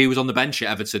even anybody who was on the bench at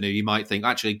Everton who you might think,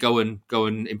 actually go and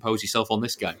impose yourself on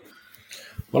this game?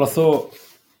 Well, I thought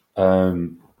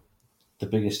the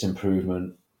biggest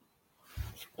improvement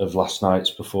of last night's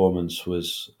performance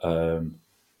was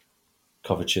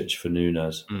Kovacic for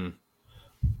Nunes.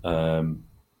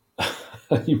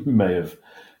 You may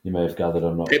have gathered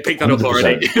I'm not picked that up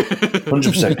already.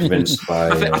 100% convinced by.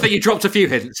 I think you dropped a few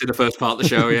hints in the first part of the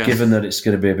show. Yeah, given that it's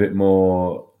going to be a bit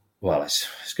more. Well, it's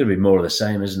going to be more of the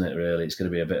same, isn't it? Really, it's going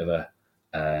to be a bit of a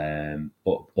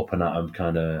up and at 'em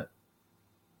kind of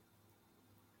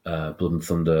blood and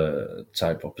thunder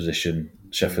type opposition.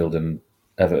 Sheffield and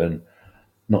Everton,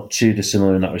 not too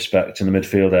dissimilar in that respect. In the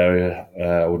midfield area,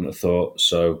 I wouldn't have thought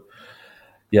so.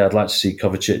 Yeah, I'd like to see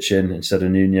Kovacic in instead of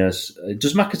Nunez.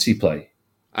 Does McAtee play?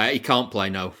 He can't play,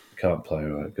 no. Can't play,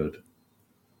 right, good.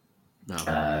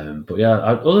 No. But yeah,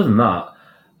 other than that,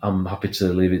 I'm happy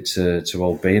to leave it to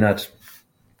old Beanhead.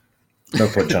 No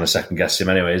point trying to second guess him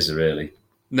anyway, is there really?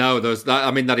 No,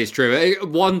 that is true.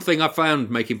 One thing I found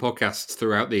making podcasts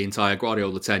throughout the entire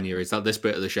Guardiola tenure is that this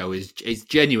bit of the show is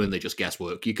genuinely just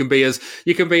guesswork. You can be as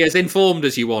informed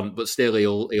as you want, but still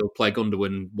he'll play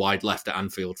Gundogan wide left at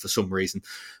Anfield for some reason,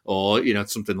 or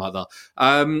something like that.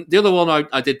 The other one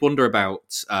I did wonder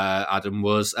about, Adam,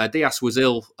 was Diaz was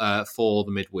ill for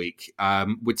the midweek.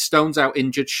 With Stones out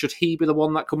injured, should he be the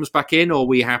one that comes back in, or are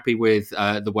we happy with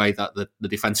the way that the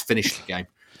defence finished the game?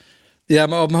 Yeah,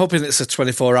 I'm hoping it's a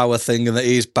 24-hour thing and that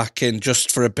he's back in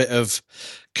just for a bit of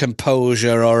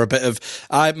composure or a bit of...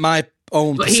 my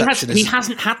own perception he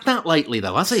hasn't had that lately,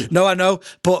 though, has he? No, I know,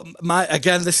 but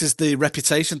this is the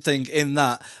reputation thing in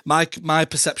that my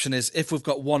perception is if we've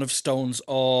got one of Stones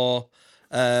or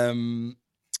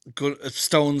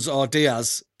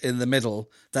Diaz in the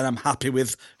middle, then I'm happy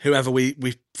with whoever we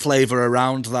flavour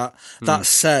around that. That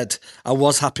said, I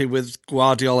was happy with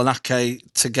Guardiola and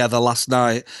Ake together last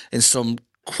night in some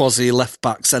quasi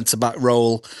left-back, centre-back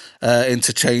role,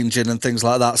 interchanging and things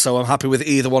like that. So I'm happy with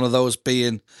either one of those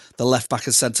being the left-back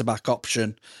and centre-back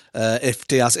option if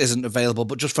Diaz isn't available.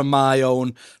 But just from my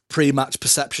own pre-match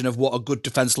perception of what a good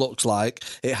defence looks like,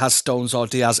 it has Stones or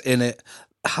Diaz in it.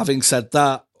 Having said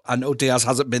that, I know Diaz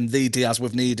hasn't been the Diaz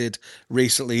we've needed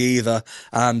recently either,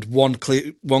 and one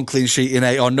clean sheet in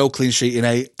 8 or no clean sheet in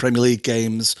 8 Premier League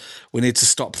games. We need to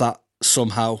stop that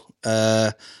somehow,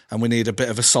 and we need a bit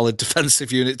of a solid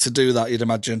defensive unit to do that, you'd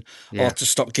imagine, or to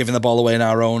stop giving the ball away in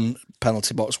our own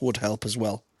penalty box would help as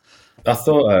well. I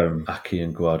thought Ake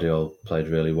and Guardiola played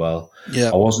really well. Yeah,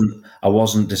 I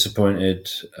wasn't disappointed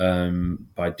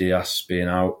by Diaz being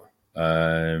out.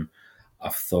 I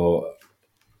thought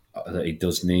that he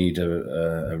does need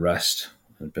a rest,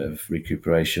 a bit of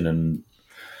recuperation and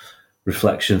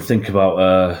reflection. Think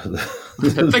about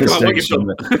think about what you've done.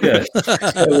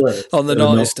 On the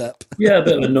naughty step. Yeah, a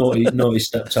bit of a naughty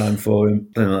step time for him.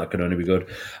 Then that can only be good.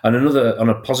 And on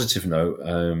a positive note,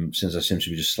 since I seem to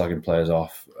be just slagging players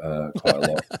off, quite a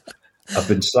lot. I've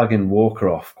been slagging Walker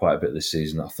off quite a bit this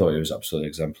season. I thought he was absolutely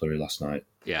exemplary last night.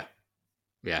 Yeah.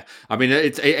 Yeah, I mean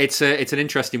it's an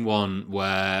interesting one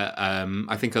where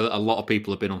I think a lot of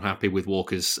people have been unhappy with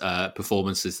Walker's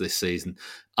performances this season,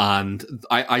 and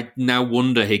I now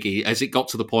wonder, Higgy, has it got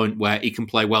to the point where he can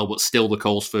play well, but still the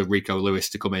calls for Rico Lewis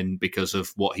to come in because of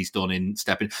what he's done in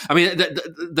stepping? I mean,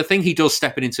 the thing he does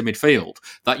stepping into midfield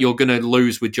that you're going to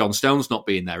lose with John Stones not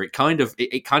being there, it kind of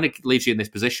leaves you in this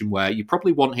position where you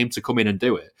probably want him to come in and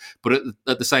do it, but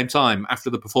at the same time, after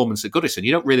the performance at Goodison,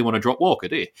 you don't really want to drop Walker,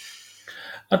 do you?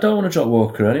 I don't want to drop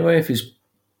Walker anyway if he's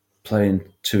playing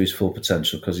to his full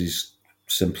potential, because he's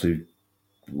simply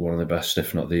one of the best,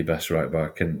 if not the best, right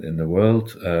back in the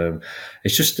world.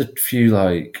 It's just a few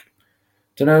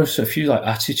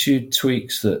attitude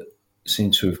tweaks that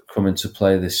seem to have come into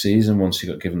play this season. Once he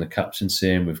got given the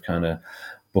captaincy, and we've kind of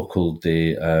buckled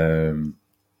the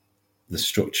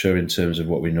structure in terms of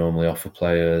what we normally offer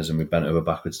players, and we bent over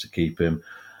backwards to keep him.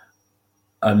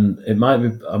 And I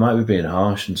might be being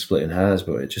harsh and splitting hairs,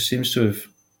 but it just seems to have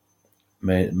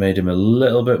made him a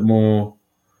little bit more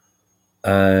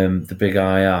the big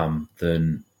I am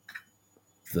than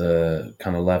the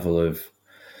kind of level of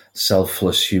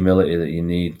selfless humility that you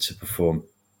need to perform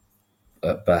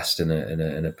at best in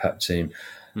a Pep team.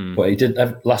 But he did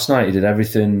last night. He did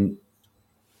everything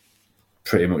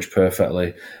pretty much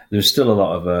perfectly. There's still a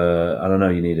lot of I don't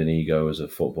know. You need an ego as a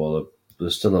footballer.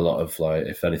 There's still a lot of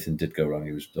if anything did go wrong,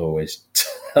 he was always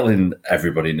telling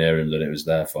everybody near him that it was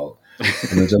their fault.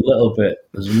 And there's a little bit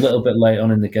late on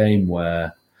in the game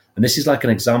where, and this is like an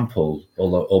example,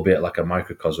 although albeit like a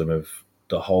microcosm of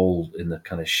the whole in the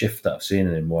kind of shift that I've seen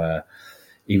in him, where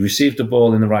he received the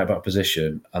ball in the right back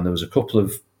position, and there was a couple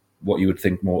of what you would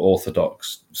think more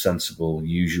orthodox, sensible,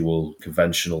 usual,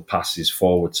 conventional passes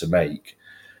forward to make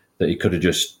that he could have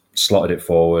just slotted it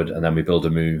forward, and then we build a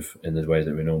move in the way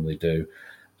that we normally do.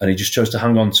 And he just chose to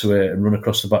hang on to it and run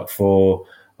across the back four,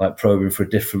 like probing for a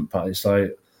different part. It's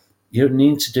like, you don't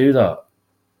need to do that.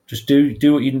 Just do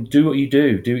what you do what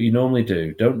you normally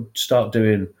do. Don't start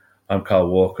doing, I'm Kyle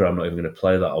Walker, I'm not even going to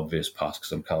play that obvious pass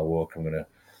because I'm Kyle Walker. I'm going to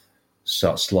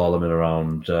start slaloming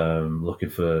around looking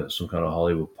for some kind of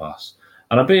Hollywood pass.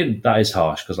 And that is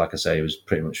harsh because, like I say, he was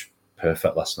pretty much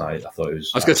perfect last night. I thought it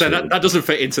was. I was going to say that doesn't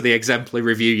fit into the exemplary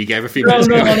review you gave a few minutes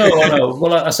ago. I know.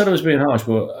 Well, I said I was being harsh,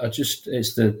 but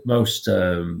it's the most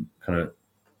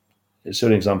it's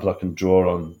an example I can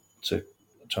draw on to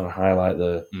trying to highlight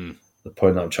the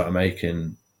point that I'm trying to make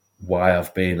in why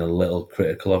I've been a little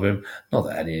critical of him. Not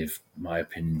that any of my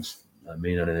opinions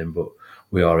mean anything, but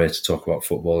we are here to talk about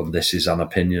football, and this is an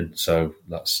opinion, so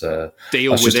that's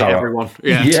deal with it, everyone.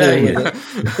 Yeah.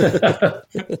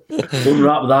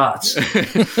 Unwrap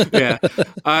that. Yeah.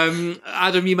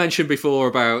 Adam, you mentioned before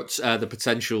about the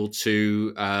potential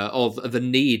to or the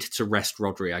need to rest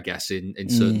Rodri, I guess, in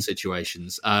certain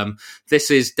situations. This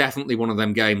is definitely one of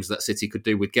them games that City could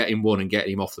do with getting one and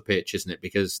getting him off the pitch, isn't it?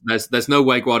 Because there's no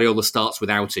way Guardiola starts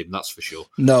without him, that's for sure.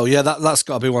 No, yeah, that's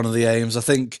got to be one of the aims. I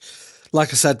think,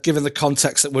 like I said, given the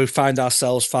context that we find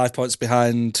ourselves 5 points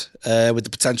behind with the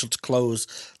potential to close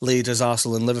leaders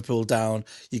Arsenal and Liverpool down,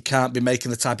 you can't be making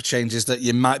the type of changes that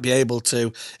you might be able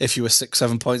to if you were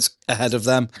 6-7 points ahead of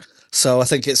them. So I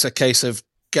think it's a case of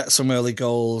get some early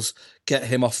goals, get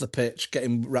him off the pitch, get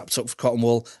him wrapped up for cotton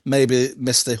wool, maybe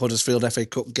miss the Huddersfield FA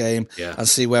Cup game and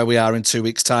see where we are in 2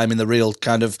 weeks' time in the real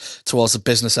kind of towards the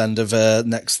business end of the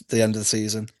end of the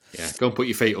season. Yeah, go and put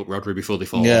your feet up, Rodri, before they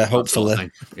fall. Yeah, hopefully. Sort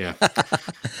of yeah.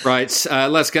 Right,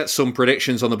 let's get some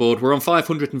predictions on the board. We're on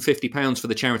 £550 for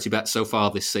the charity bet so far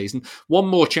this season. One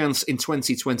more chance in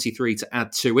 2023 to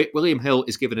add to it. William Hill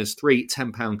is giving us 3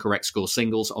 £10 correct score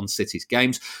singles on City's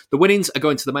games. The winnings are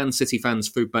going to the Man City Fans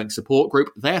Food Bank Support Group.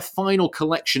 Their final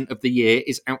collection of the year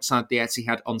is outside the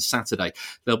Etihad on Saturday.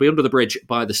 They'll be under the bridge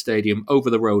by the stadium over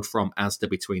the road from Asda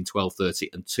between 12:30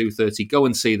 and 2:30. Go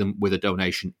and see them with a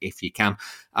donation if you can.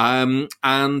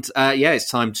 It's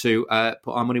time to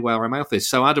put our money where our mouth is.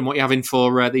 So, Adam, what are you having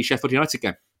for the Sheffield United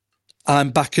game?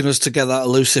 I'm backing us to get that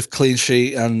elusive clean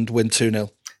sheet and win 2-0.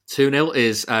 2-0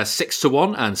 is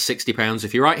 6-1 and £60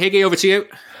 if you're right. Higgy, over to you.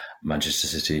 Manchester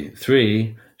City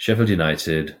 3, Sheffield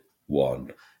United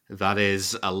 1. That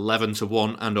is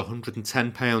 11-1 and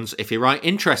 £110 if you're right.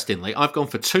 Interestingly, I've gone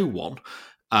for 2-1.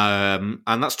 And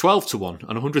that's 12 to 1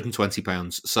 and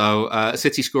 £120. So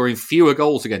City scoring fewer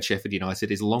goals against Sheffield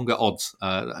United is longer odds.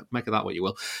 Make of that what you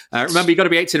will. Remember, you've got to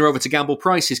be 18 or over to gamble.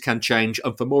 Prices can change.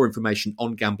 And for more information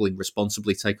on gambling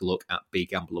responsibly, take a look at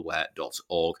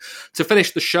begambleaware.org. To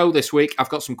finish the show this week, I've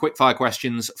got some quick fire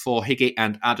questions for Higgy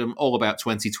and Adam, all about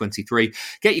 2023.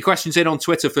 Get your questions in on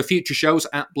Twitter for future shows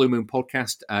at Blue Moon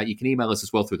Podcast. You can email us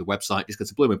as well through the website. Just go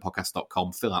to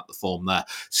bluemoonpodcast.com, fill out the form there.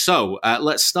 So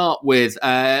let's start with,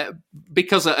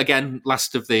 because again,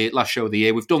 last show of the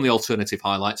year, we've done the alternative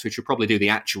highlights. We should probably do the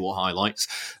actual highlights.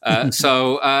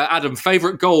 So Adam,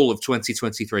 favourite goal of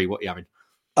 2023, what are you having?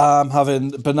 I'm having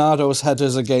Bernardo's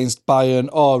headers against Bayern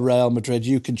or Real Madrid.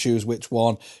 You can choose which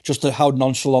one. Just how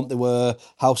nonchalant they were,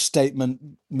 how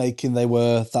statement-making they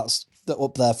were. That's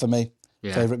up there for me.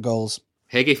 Yeah. Favourite goals.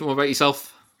 Higgy, what about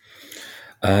yourself?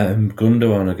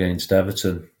 Gundogan against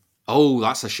Everton. Oh,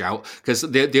 that's a shout. Because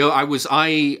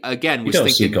I again was you don't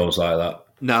thinking see goals like that.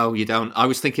 No, you don't. I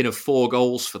was thinking of 4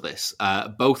 goals for this.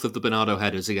 Both of the Bernardo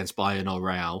headers against Bayern or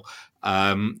Real.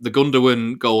 The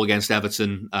Gundogan goal against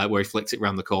Everton, where he flicked it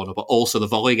round the corner, but also the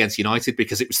volley against United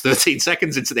because it was 13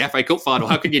 seconds into the FA Cup final.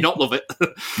 How can you not love it?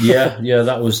 yeah,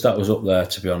 that was up there,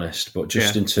 to be honest. But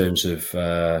just in terms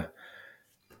of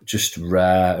just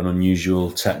rare and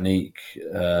unusual technique,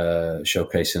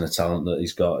 showcasing the talent that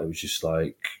he's got, it was just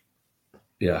like,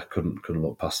 I couldn't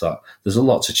look past that. There's a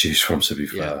lot to choose from, to be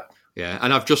fair. Yeah,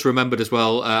 and I've just remembered as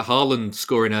well, Haaland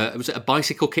scoring was it a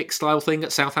bicycle kick style thing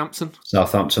at Southampton?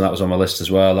 That was on my list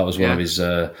as well. That was one of his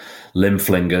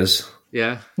Limbflingers.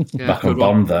 Yeah. Back on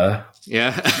Bond there.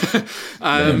 Yeah.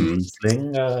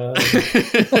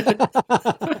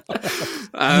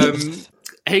 Limbflingers.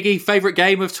 Higgy, favourite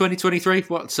game of 2023?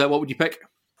 What would you pick?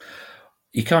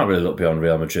 You can't really look beyond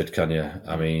Real Madrid, can you?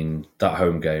 I mean, that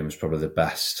home game was probably the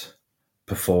best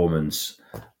performance,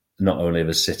 not only of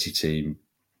a City team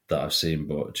that I've seen,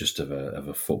 but just of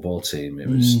a football team. It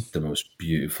was the most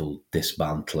beautiful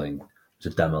dismantling. It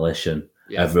was a demolition.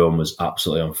 Yeah. Everyone was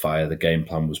absolutely on fire. The game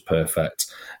plan was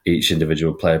perfect. Each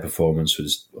individual player performance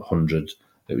was 100.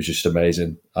 It was just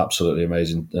amazing, absolutely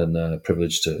amazing, and a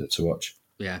privilege to watch.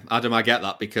 Yeah, Adam, I get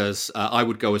that because I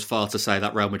would go as far to say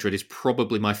that Real Madrid is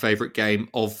probably my favourite game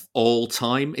of all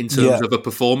time in terms of a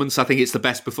performance. I think it's the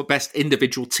best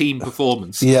individual team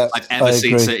performance I've ever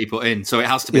seen City put in. So it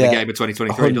has to be the game of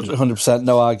 2023, doesn't it? 100%,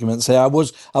 no arguments. Yeah,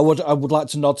 I would like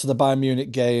to nod to the Bayern Munich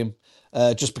game.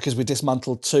 Just because we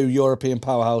dismantled 2 European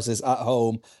powerhouses at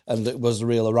home and it was a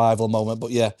real arrival moment. But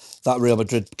that Real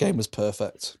Madrid game was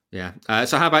perfect. Yeah.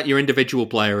 So how about your individual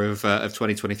player of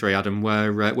 2023, Adam?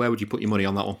 Where would you put your money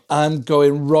on that one? I'm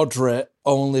going Rodri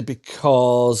only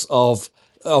because of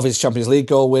his Champions League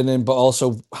goal winning, but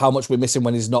also how much we miss him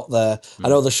when he's not there. I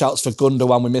know the shouts for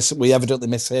Gundogan, we evidently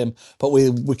miss him, but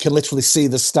we can literally see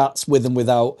the stats with and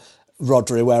without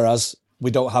Rodri, whereas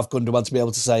we don't have Gundogan to be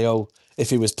able to say, if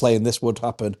he was playing, this would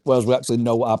happen. Whereas we actually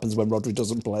know what happens when Rodri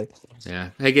doesn't play.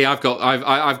 Yeah. Hey, I've got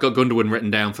Gundogan written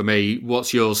down for me.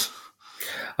 What's yours?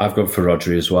 I've gone for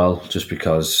Rodri as well, just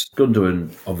because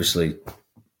Gundogan, obviously,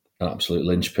 an absolute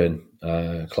linchpin,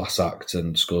 class act,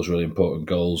 and scores really important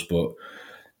goals. But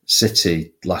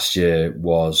City last year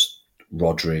was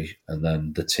Rodri, and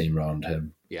then the team around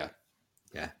him.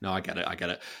 Yeah, no, I get it.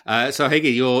 So,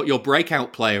 Higgy, your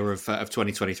breakout player of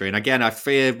 2023, and again, I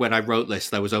fear when I wrote this,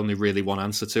 there was only really one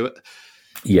answer to it.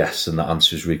 Yes, and that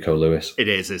answer is Rico Lewis. It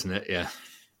is, isn't it? Yeah.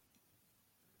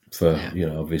 For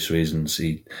obvious reasons,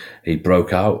 he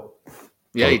broke out.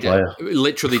 Yeah, he did.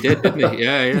 Literally did, didn't he?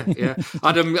 Yeah.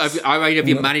 Adam, have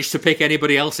you managed to pick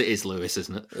anybody else? It is Lewis,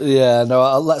 isn't it? Yeah,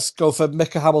 no. Let's go for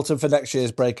Mika Hamilton for next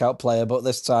year's breakout player, but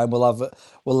this time we'll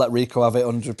let Rico have it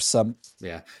 100%.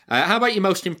 Yeah. How about your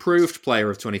most improved player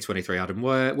of 2023, Adam?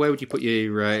 Where would you put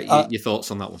your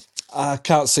thoughts on that one? I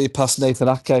can't see past Nathan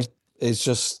Ake. He's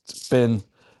just been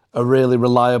a really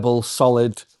reliable,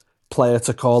 solid player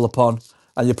to call upon,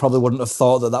 and you probably wouldn't have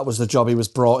thought that was the job he was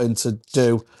brought in to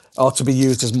do, or to be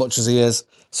used as much as he is.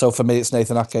 So for me, it's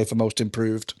Nathan Ake for most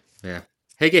improved. Yeah.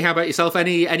 Higgy, how about yourself?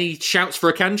 Any shouts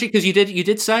for Akanji? Because you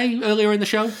did say earlier in the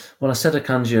show. Well, I said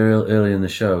Akanji earlier in the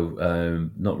show.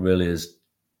 Not really as.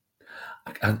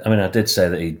 I did say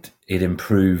that he'd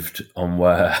improved on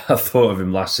where I thought of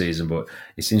him last season, but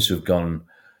he seems to have gone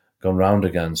round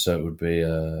again. So it would be.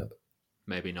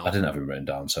 Maybe not. I didn't have him written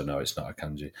down, so no, it's not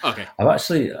Akanji. Okay.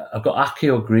 I've got Ake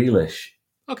or Grealish.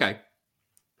 Okay.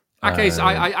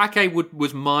 Ake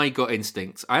was my gut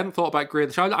instinct. I hadn't thought about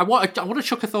Grealish. I want to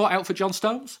chuck a thought out for John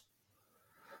Stones.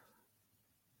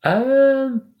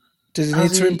 Did he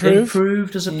need to improve?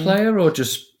 Improved as a player, or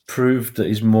just proved that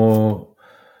he's more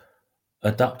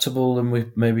adaptable than we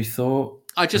maybe thought?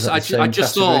 I just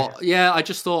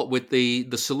thought with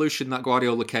the solution that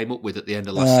Guardiola came up with at the end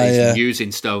of last season,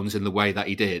 using Stones in the way that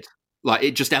he did, like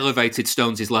it just elevated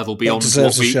Stones' level beyond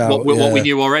what we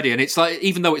knew already. And it's like,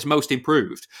 even though it's most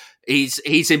improved,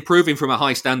 he's improving from a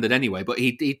high standard anyway. But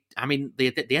the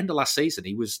end of last season,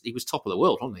 he was top of the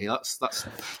world, wasn't he?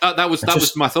 That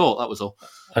was my thought. That was all.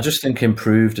 I just think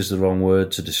improved is the wrong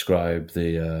word to describe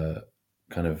the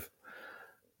kind of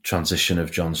transition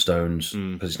of John Stones,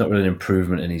 because it's not really an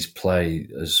improvement in his play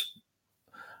as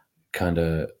kind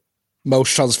of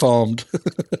most transformed.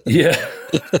 Yeah.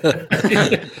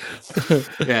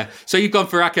 Yeah. So you've gone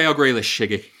for Ake or Grealish,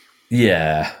 Shiggy?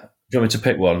 Yeah. Do you want me to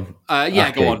pick one? Yeah,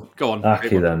 Ake. Go on.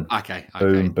 Ake then.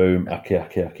 Ake. Boom.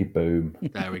 Ake, boom.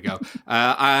 There we go.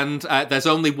 And there's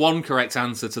only one correct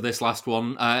answer to this last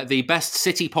one. The best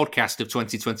City podcast of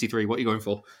 2023. What are you going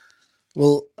for?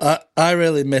 Well, I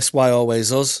really miss Why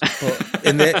Always Us, but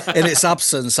in its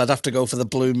absence, I'd have to go for the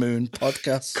Blue Moon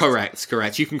podcast.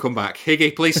 Correct. You can come back.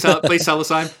 Higgy, please tell us,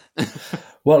 Simon.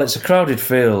 Well, it's a crowded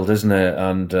field, isn't it?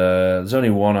 And there's only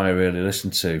one I really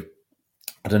listen to.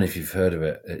 I don't know if you've heard of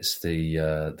it. It's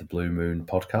the Blue Moon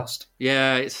podcast.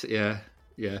 Yeah.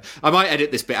 I might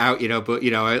edit this bit out, but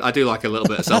I do like a little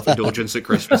bit of self-indulgence at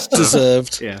Christmas. So.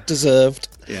 Deserved.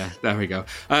 Yeah, there we go.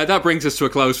 That brings us to a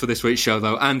close for this week's show,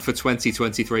 though, and for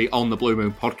 2023 on the Blue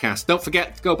Moon podcast. Don't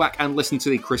forget to go back and listen to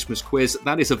the Christmas quiz.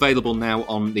 That is available now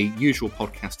on the usual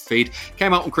podcast feed.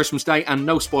 Came out on Christmas Day, and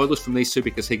no spoilers from these two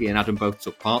because Higgy and Adam both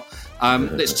took part.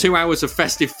 It's 2 hours of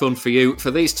festive fun for you. For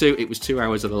these two, it was 2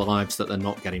 hours of their lives that they're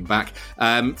not getting back.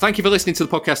 Thank you for listening to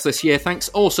the podcast this year. Thanks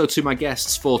also to my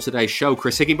guests for today's show,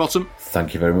 Chris Higginbottom.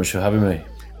 Thank you very much for having me.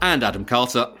 And Adam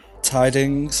Carter.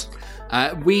 Tidings.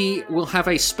 We will have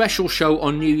a special show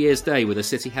on New Year's Day with a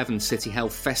City Heaven, City Hell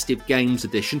Festive Games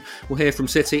edition. We'll hear from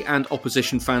City and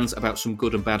opposition fans about some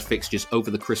good and bad fixtures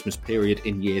over the Christmas period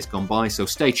in years gone by, so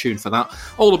stay tuned for that.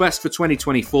 All the best for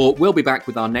 2024. We'll be back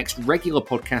with our next regular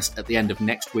podcast at the end of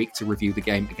next week to review the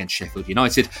game against Sheffield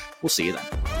United. We'll see you then.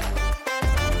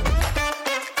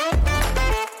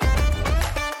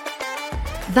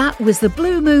 That was the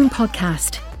Blue Moon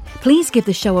podcast. Please give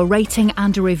the show a rating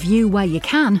and a review where you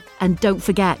can. And don't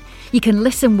forget, you can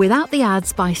listen without the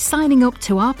ads by signing up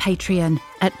to our Patreon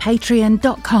at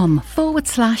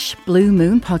patreon.com/Blue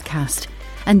Moon Podcast.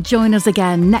 And join us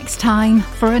again next time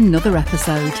for another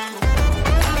episode.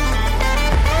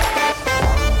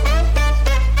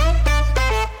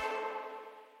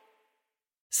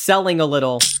 Selling a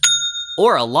little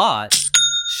or a lot,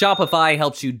 Shopify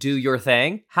helps you do your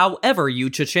thing, however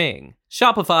you cha-ching.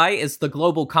 Shopify is the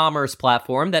global commerce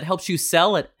platform that helps you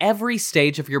sell at every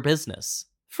stage of your business.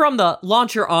 From the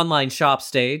launch your online shop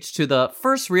stage to the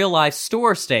first real-life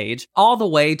store stage, all the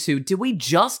way to do we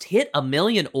just hit 1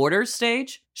 million orders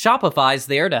stage? Shopify's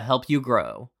there to help you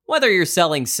grow. Whether you're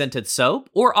selling scented soap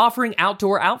or offering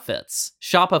outdoor outfits,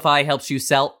 Shopify helps you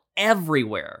sell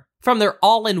everywhere. From their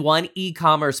all-in-one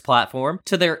e-commerce platform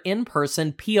to their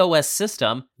in-person POS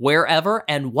system, wherever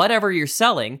and whatever you're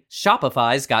selling,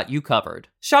 Shopify's got you covered.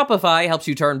 Shopify helps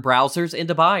you turn browsers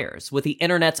into buyers with the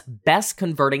internet's best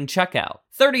converting checkout,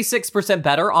 36%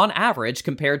 better on average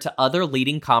compared to other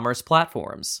leading commerce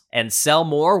platforms. And sell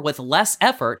more with less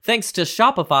effort thanks to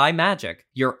Shopify Magic,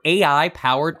 your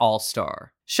AI-powered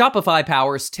all-star. Shopify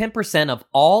powers 10% of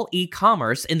all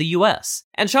e-commerce in the US,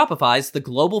 and Shopify's the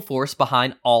global force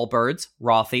behind Allbirds,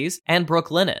 Rothy's, and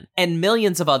Brooklinen, and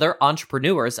millions of other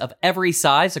entrepreneurs of every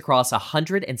size across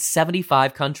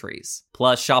 175 countries.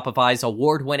 Plus, Shopify's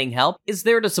award-winning help is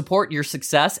there to support your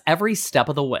success every step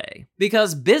of the way.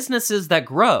 Because businesses that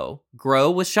grow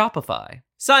with Shopify.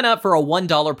 Sign up for a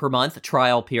 $1 per month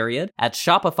trial period at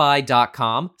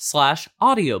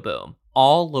shopify.com/audioboom,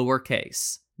 all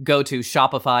lowercase. Go to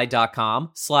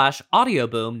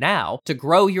shopify.com/audioboom now to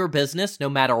grow your business no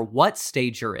matter what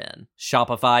stage you're in.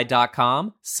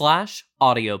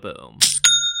 Shopify.com/audioboom.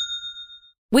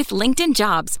 With LinkedIn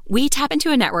Jobs, we tap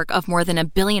into a network of more than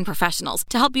 1 billion professionals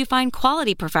to help you find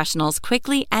quality professionals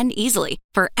quickly and easily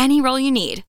for any role you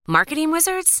need. Marketing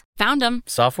wizards? Found them.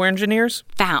 Software engineers?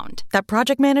 Found. That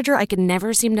project manager I could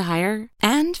never seem to hire?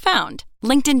 And found.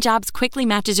 LinkedIn Jobs quickly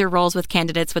matches your roles with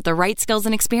candidates with the right skills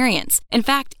and experience. In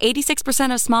fact,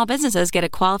 86% of small businesses get a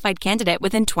qualified candidate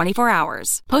within 24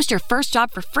 hours. Post your first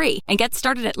job for free and get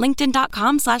started at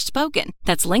linkedin.com/spoken.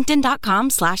 That's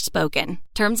linkedin.com/spoken.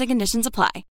 Terms and conditions apply.